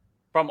 So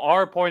from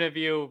our point of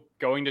view,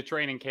 going to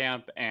training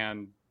camp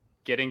and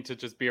getting to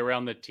just be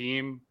around the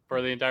team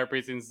for the entire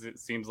preseason, it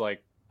seems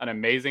like an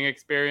amazing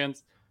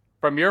experience.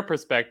 From your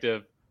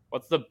perspective,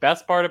 what's the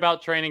best part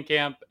about training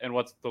camp, and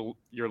what's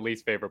your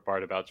least favorite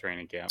part about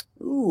training camp?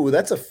 Ooh,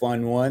 that's a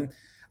fun one.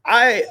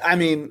 I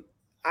mean,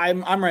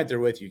 I'm right there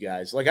with you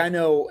guys. Like, I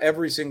know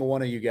every single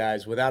one of you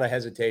guys, without a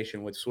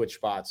hesitation, would switch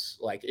spots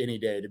like any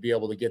day to be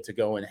able to get to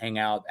go and hang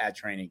out at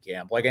training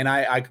camp. Like, and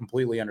I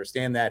completely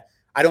understand that.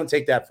 I don't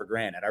take that for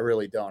granted. I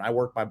really don't. I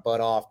work my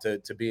butt off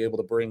to be able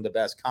to bring the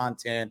best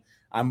content.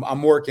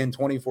 I'm working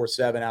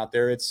 24/7 out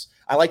there.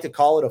 I like to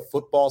call it a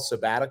football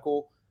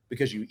sabbatical,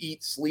 because you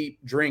eat, sleep,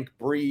 drink,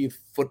 breathe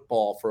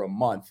football for a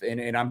month.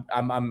 And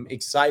I'm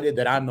excited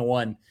that I'm the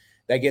one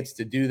that gets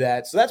to do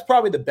that. So that's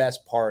probably the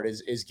best part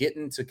is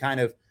getting to kind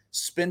of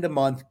spend a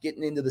month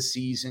getting into the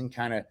season,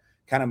 kind of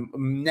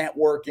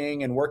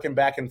networking and working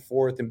back and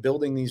forth and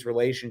building these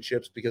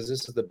relationships, because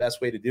this is the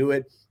best way to do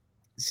it.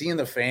 Seeing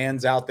the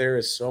fans out there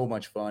is so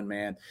much fun,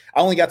 man. I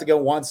only got to go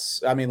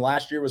once. I mean,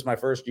 last year was my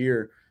first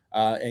year.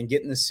 And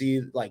getting to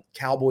see like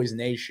Cowboys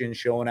Nation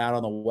showing out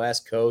on the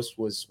West Coast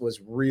was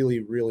really,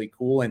 really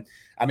cool. And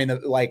I mean,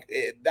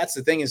 that's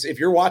the thing is, if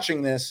you're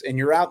watching this and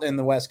you're out in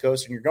the West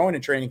Coast and you're going to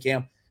training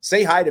camp,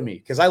 say hi to me,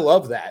 because I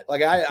love that.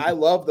 Like, I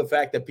love the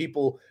fact that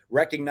people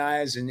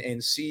recognize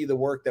and see the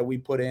work that we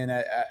put in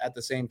at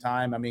the same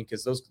time. I mean,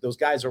 because those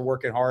guys are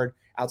working hard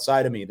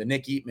outside of me. The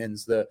Nick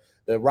Eatmans, the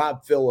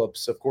Rob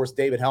Phillips, of course,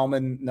 David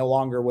Hellman, no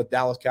longer with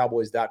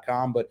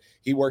DallasCowboys.com, but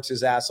he works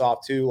his ass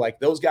off too. Like,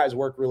 those guys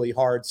work really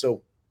hard.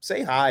 So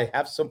say hi,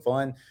 have some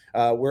fun.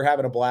 We're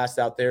having a blast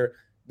out there.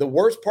 The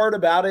worst part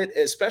about it,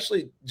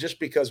 especially just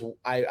because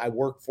I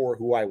work for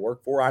who I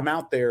work for, I'm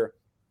out there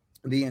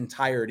the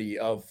entirety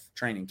of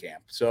training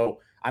camp. So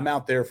I'm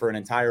out there for an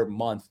entire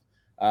month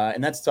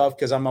And that's tough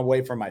because I'm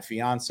away from my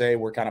fiance.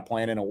 We're kind of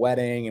planning a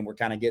wedding and we're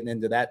kind of getting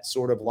into that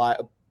sort of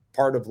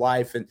part of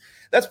life. And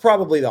that's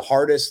probably the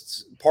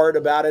hardest part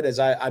about it is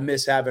I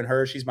miss having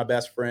her. She's my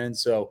best friend.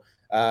 So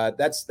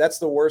that's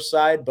the worst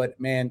side. But,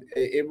 man,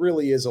 it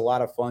really is a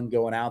lot of fun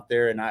going out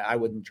there, and I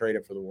wouldn't trade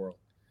it for the world.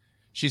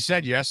 She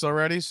said yes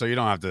already, so you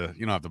don't have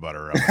to butter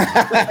her up.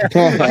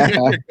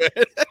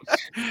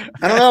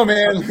 I don't know,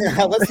 man.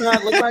 let's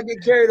not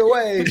get carried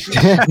away.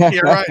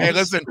 You're right. Hey,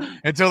 listen,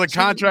 until the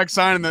contract's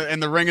signed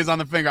and the ring is on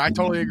the finger, I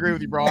totally agree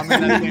with you, bro. I'm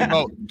in that same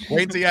boat.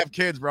 Wait until you have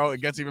kids, bro.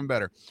 It gets even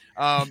better.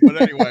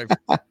 But anyway,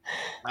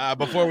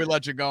 before we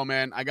let you go,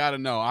 man, I got to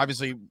know.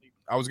 Obviously,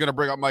 I was going to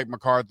bring up Mike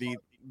McCarthy.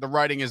 The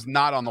writing is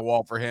not on the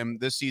wall for him.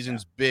 This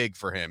season's big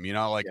for him.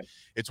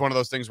 It's one of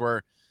those things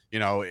where,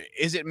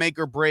 is it make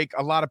or break?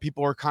 A lot of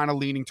people are kind of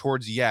leaning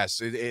towards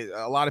yes.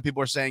 A lot of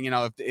people are saying,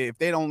 if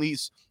they don't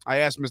lease, I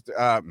asked Mr.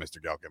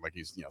 Gelkin, like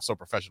he's so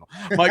professional,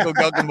 Michael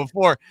Gelkin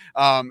before,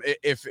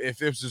 if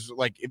this is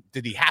like,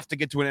 did he have to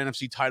get to an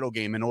NFC title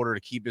game in order to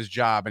keep his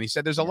job? And he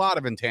said there's a lot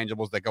of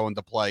intangibles that go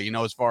into play.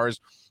 As far as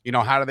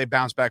how do they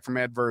bounce back from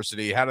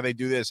adversity? How do they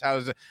do this?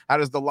 How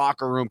does the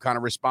locker room kind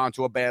of respond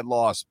to a bad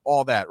loss?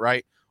 All that,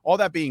 right? All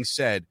that being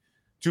said,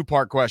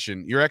 two-part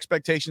question: your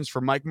expectations for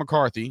Mike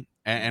McCarthy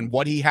and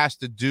what he has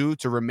to do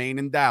to remain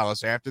in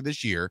Dallas after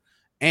this year,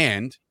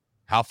 and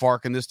how far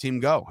can this team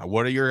go?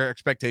 What are your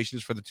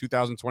expectations for the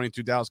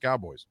 2022 Dallas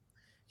Cowboys?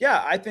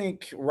 Yeah, I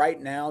think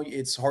right now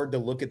it's hard to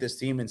look at this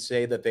team and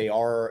say that they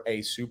are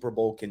a Super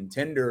Bowl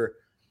contender.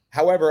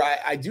 However,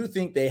 I do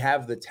think they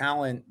have the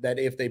talent that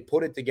if they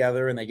put it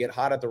together and they get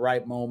hot at the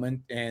right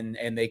moment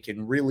and they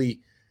can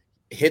really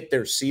hit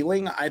their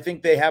ceiling, I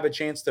think they have a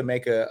chance to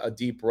make a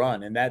deep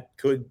run. And that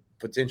could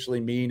potentially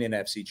mean an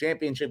NFC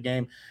championship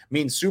game,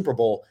 means Super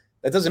Bowl.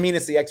 That doesn't mean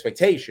it's the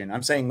expectation.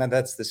 I'm saying that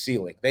that's the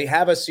ceiling. They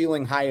have a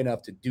ceiling high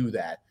enough to do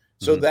that.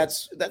 So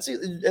that's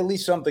at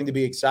least something to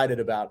be excited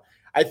about.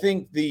 I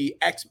think the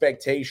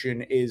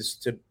expectation is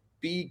to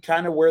be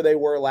kind of where they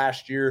were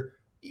last year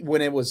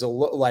when it was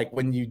like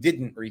when you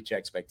didn't reach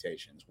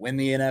expectations, win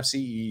the NFC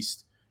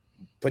East,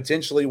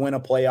 potentially win a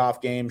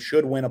playoff game,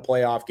 should win a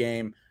playoff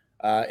game,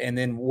 and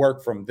then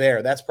work from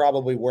there. That's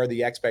probably where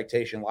the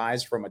expectation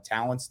lies from a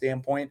talent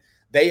standpoint.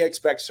 They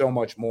expect so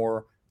much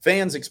more.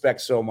 Fans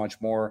expect so much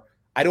more.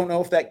 I don't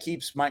know if that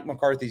keeps Mike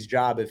McCarthy's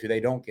job if they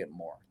don't get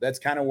more. That's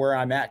kind of where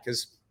I'm at,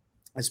 because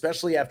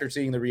especially after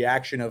seeing the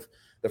reaction of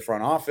the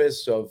front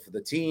office, of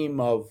the team,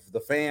 of the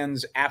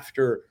fans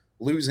after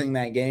losing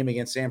that game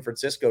against San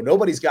Francisco,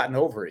 nobody's gotten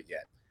over it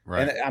yet.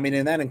 Right.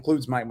 And that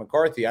includes Mike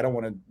McCarthy. I don't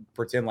want to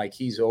pretend like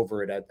he's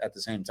over it at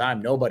the same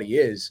time. Nobody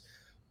is.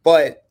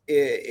 But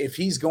if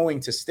he's going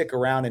to stick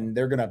around and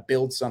they're going to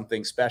build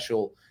something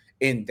special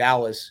in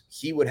Dallas,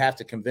 he would have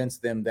to convince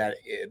them that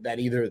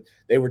either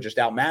they were just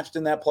outmatched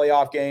in that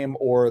playoff game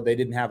or they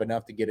didn't have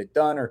enough to get it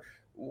done or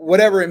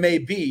whatever it may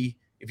be.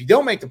 If you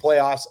don't make the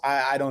playoffs,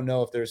 I don't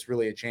know if there's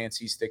really a chance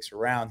he sticks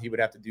around. He would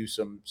have to do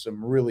some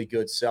really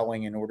good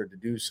selling in order to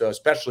do so,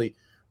 especially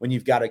when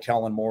you've got a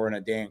Kellen Moore and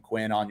a Dan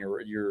Quinn on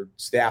your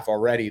staff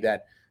already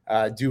that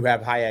do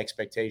have high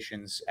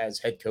expectations as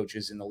head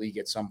coaches in the league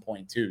at some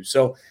point too.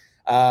 So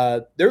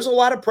there's a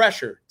lot of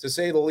pressure, to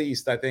say the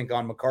least, I think,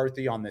 on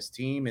McCarthy, on this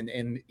team.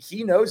 And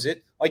he knows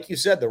it. Like you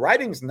said, the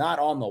writing's not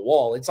on the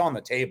wall. It's on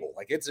the table.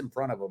 Like, it's in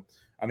front of them.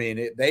 I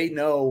mean, they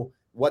know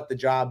what the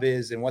job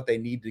is and what they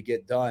need to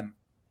get done.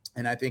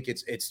 And I think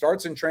it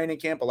starts in training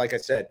camp. But like I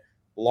said,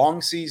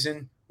 long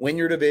season, win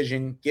your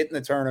division, get in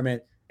the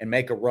tournament, and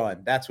make a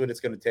run. That's what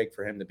it's going to take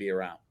for him to be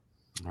around.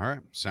 All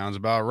right. Sounds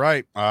about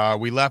right.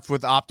 We left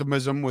with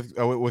optimism with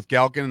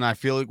Gelkin, and I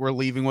feel like we're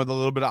leaving with a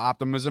little bit of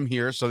optimism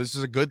here. So this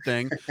is a good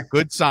thing.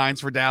 Good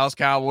signs for Dallas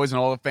Cowboys and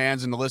all the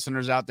fans and the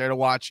listeners out there to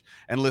watch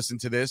and listen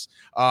to this.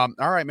 All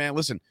right, man.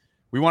 Listen,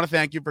 we want to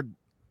thank you for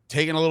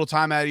taking a little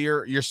time out of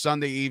your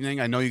Sunday evening.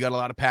 I know you got a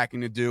lot of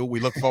packing to do. We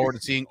look forward to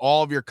seeing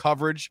all of your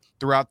coverage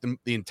throughout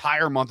the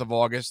entire month of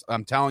August.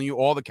 I'm telling you,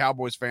 all the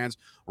Cowboys fans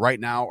right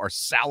now are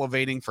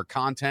salivating for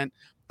content.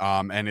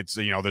 And it's,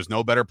 there's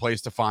no better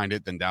place to find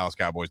it than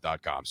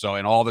DallasCowboys.com. So,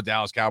 and all the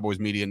Dallas Cowboys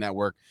Media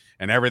Network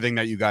and everything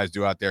that you guys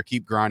do out there,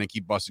 keep grinding,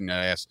 keep busting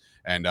that ass.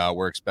 And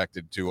we're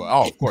expected to,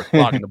 of course,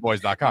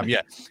 bloggingtheboys.com.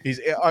 Yeah.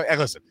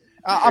 Listen,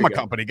 I'm a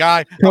company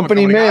guy.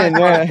 Company man.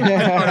 Yeah.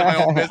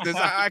 My own business.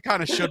 I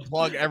kind of should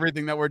plug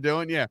everything that we're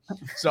doing. Yeah.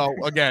 So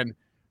again,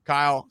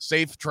 Kyle,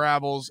 safe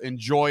travels,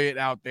 enjoy it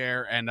out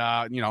there. And,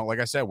 like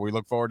I said, we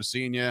look forward to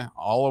seeing you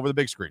all over the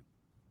big screen.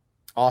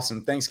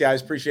 Awesome. Thanks,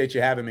 guys. Appreciate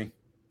you having me.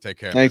 Take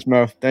care. Thanks,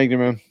 Mo. Thank you,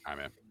 man. All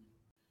right, man.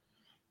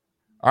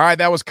 All right,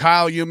 that was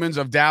Kyle Humans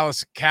of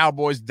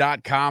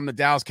DallasCowboys.com, the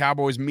Dallas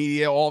Cowboys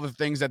media, all the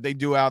things that they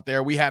do out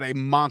there. We had a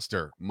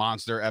monster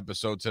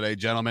episode today,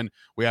 gentlemen.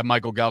 We had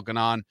Michael Gelkin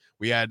on.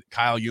 We had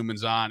Kyle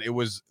Humans on. It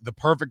was the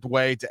perfect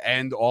way to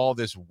end all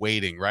this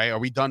waiting, right? Are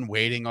we done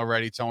waiting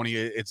already, Tony?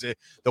 The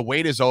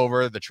wait is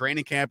over. The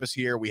training camp is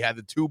here. We had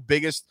the two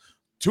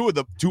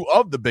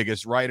of the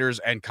biggest writers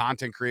and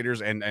content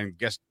creators and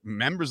guest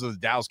members of the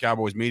Dallas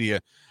Cowboys media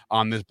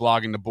on this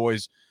Blogging the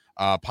Boys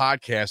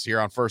podcasts here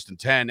on First and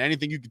 10.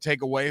 Anything you could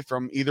take away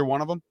from either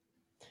one of them?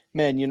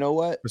 Man, you know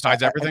what?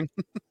 Besides everything?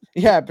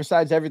 Yeah,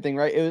 besides everything,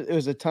 right? It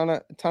was a ton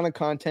of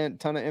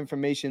content, ton of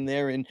information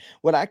there. And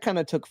what I kind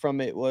of took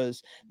from it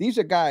was these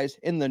are guys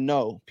in the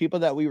know, people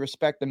that we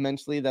respect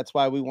immensely. That's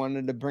why we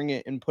wanted to bring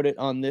it and put it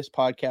on this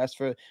podcast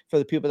for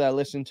the people that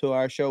listen to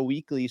our show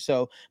weekly.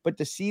 So, but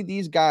to see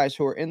these guys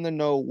who are in the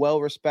know,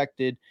 well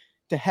respected,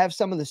 to have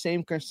some of the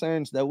same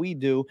concerns that we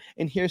do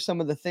and hear some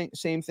of the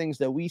same things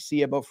that we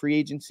see about free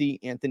agency,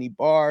 Anthony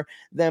Barr,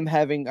 them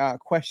having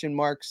question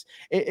marks,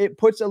 it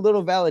puts a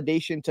little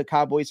validation to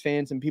Cowboys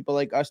fans and people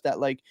like us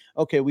that like,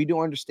 okay, we do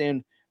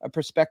understand a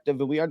perspective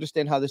and we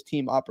understand how this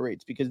team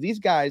operates because these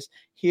guys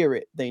hear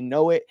it, they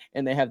know it,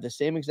 and they have the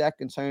same exact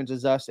concerns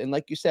as us. And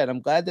like you said,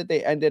 I'm glad that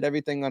they ended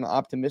everything on an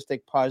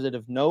optimistic,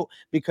 positive note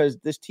because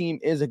this team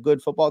is a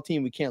good football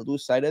team. We can't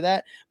lose sight of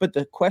that, but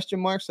the question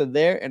marks are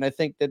there. And I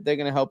think that they're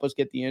going to help us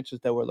get the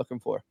answers that we're looking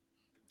for.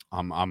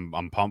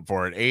 I'm pumped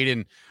for it.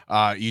 Aiden,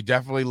 you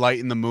definitely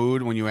lighten the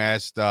mood when you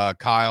asked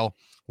Kyle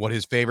what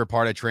his favorite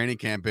part of training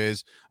camp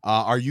is.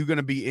 Are you going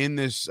to be in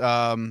this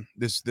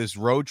this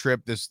road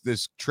trip,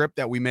 this trip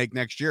that we make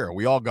next year? Are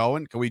we all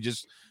going? Can we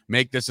just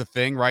make this a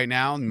thing right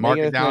now and mark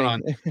it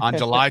down on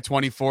July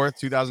 24th,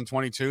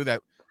 2022?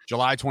 That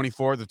July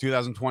 24th of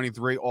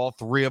 2023, all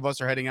three of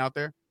us are heading out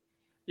there.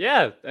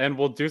 Yeah, and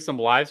we'll do some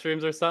live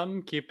streams or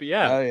something.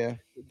 Oh yeah.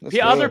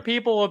 Other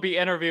people will be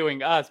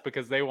interviewing us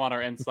because they want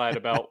our insight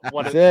about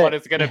what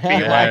it's going to be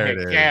like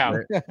at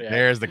camp.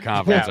 There's the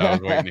confidence I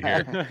was waiting to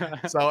hear.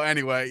 So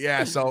anyway,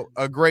 yeah, so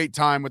a great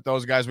time with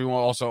those guys. We will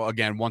also,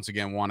 once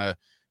again, want to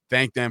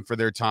thank them for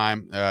their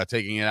time,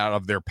 taking it out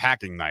of their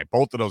packing night.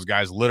 Both of those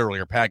guys literally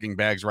are packing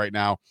bags right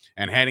now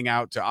and heading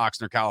out to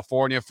Oxnard,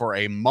 California for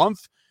a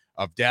month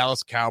of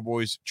Dallas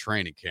Cowboys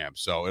training camp.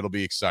 So it'll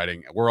be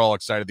exciting. We're all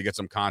excited to get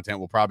some content.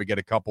 We'll probably get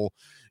a couple,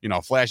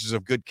 flashes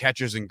of good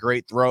catches and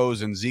great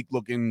throws and Zeke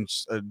looking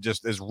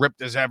just as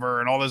ripped as ever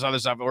and all this other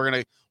stuff. We're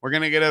going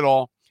to get it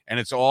all. And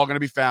it's all going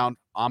to be found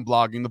on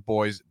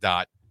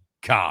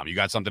bloggingtheboys.com. You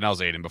got something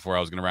else, Aiden, before I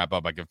was going to wrap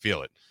up? I can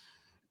feel it.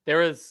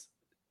 There is,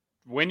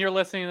 when you're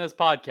listening to this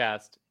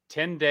podcast,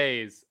 10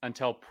 days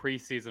until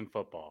preseason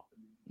football.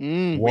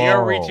 We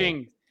are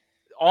reaching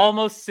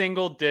almost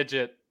single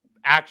digit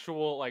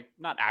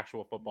not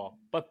actual football,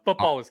 but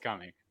football is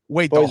coming.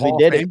 Wait, the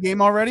Hall of Fame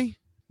game already?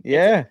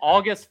 Yeah. It's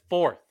August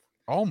 4th.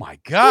 Oh my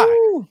God.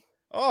 Woo.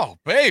 Oh,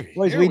 baby.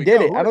 Boys, we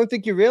did it. I don't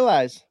think you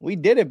realize we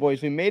did it,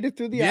 boys. We made it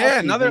through the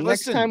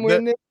next time we're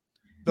in it.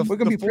 We're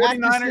going to be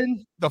 49er,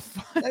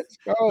 Let's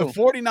go. The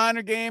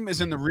 49er game is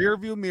in the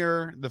rearview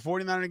mirror. The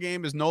 49er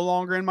game is no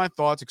longer in my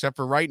thoughts, except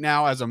for right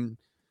now as I'm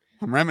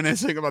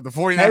reminiscing about the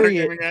 49er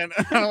game again.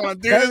 I don't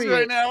want to do this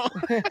right now.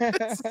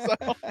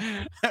 So,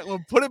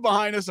 we'll put it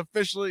behind us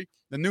officially.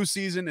 The new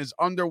season is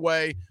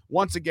underway.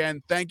 Once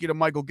again, thank you to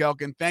Michael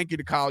Gelkin. Thank you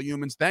to Kyle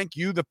Humans. Thank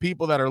you, the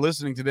people that are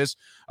listening to this,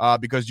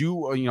 because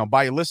you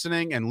by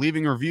listening and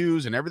leaving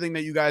reviews and everything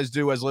that you guys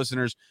do as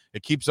listeners,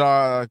 it keeps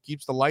the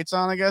lights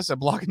on, I guess, at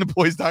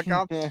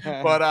bloggingtheboys.com.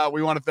 But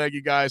we want to thank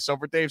you guys. So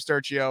for Dave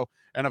Sturcio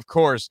and, of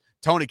course,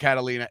 Tony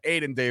Catalina,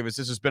 Aiden Davis,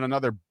 this has been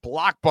another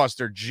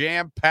blockbuster,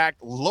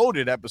 jam-packed,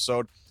 loaded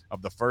episode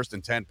of the First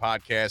and 10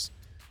 podcast.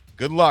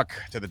 Good luck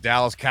to the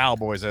Dallas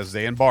Cowboys as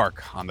they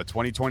embark on the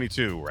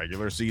 2022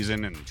 regular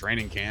season and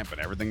training camp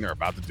and everything they're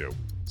about to do.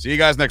 See you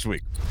guys next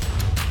week.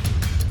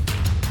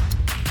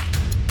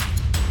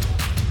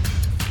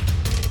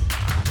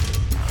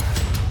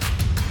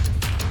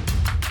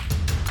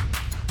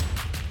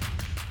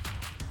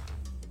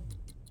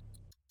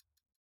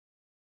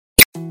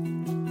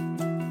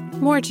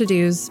 More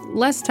to-dos,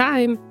 less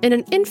time, and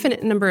an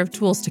infinite number of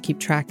tools to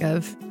keep track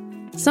of.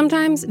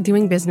 Sometimes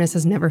doing business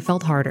has never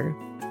felt harder,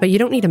 but you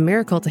don't need a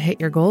miracle to hit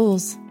your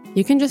goals.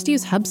 You can just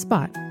use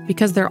HubSpot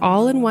because their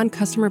all-in-one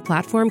customer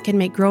platform can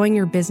make growing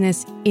your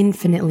business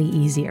infinitely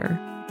easier.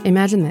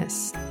 Imagine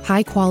this: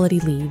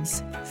 high-quality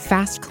leads,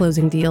 fast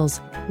closing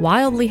deals,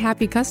 wildly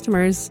happy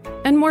customers,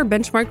 and more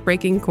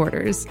benchmark-breaking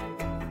quarters.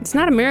 It's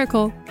not a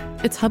miracle,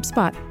 it's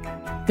HubSpot.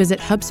 Visit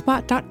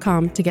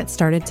HubSpot.com to get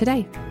started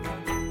today.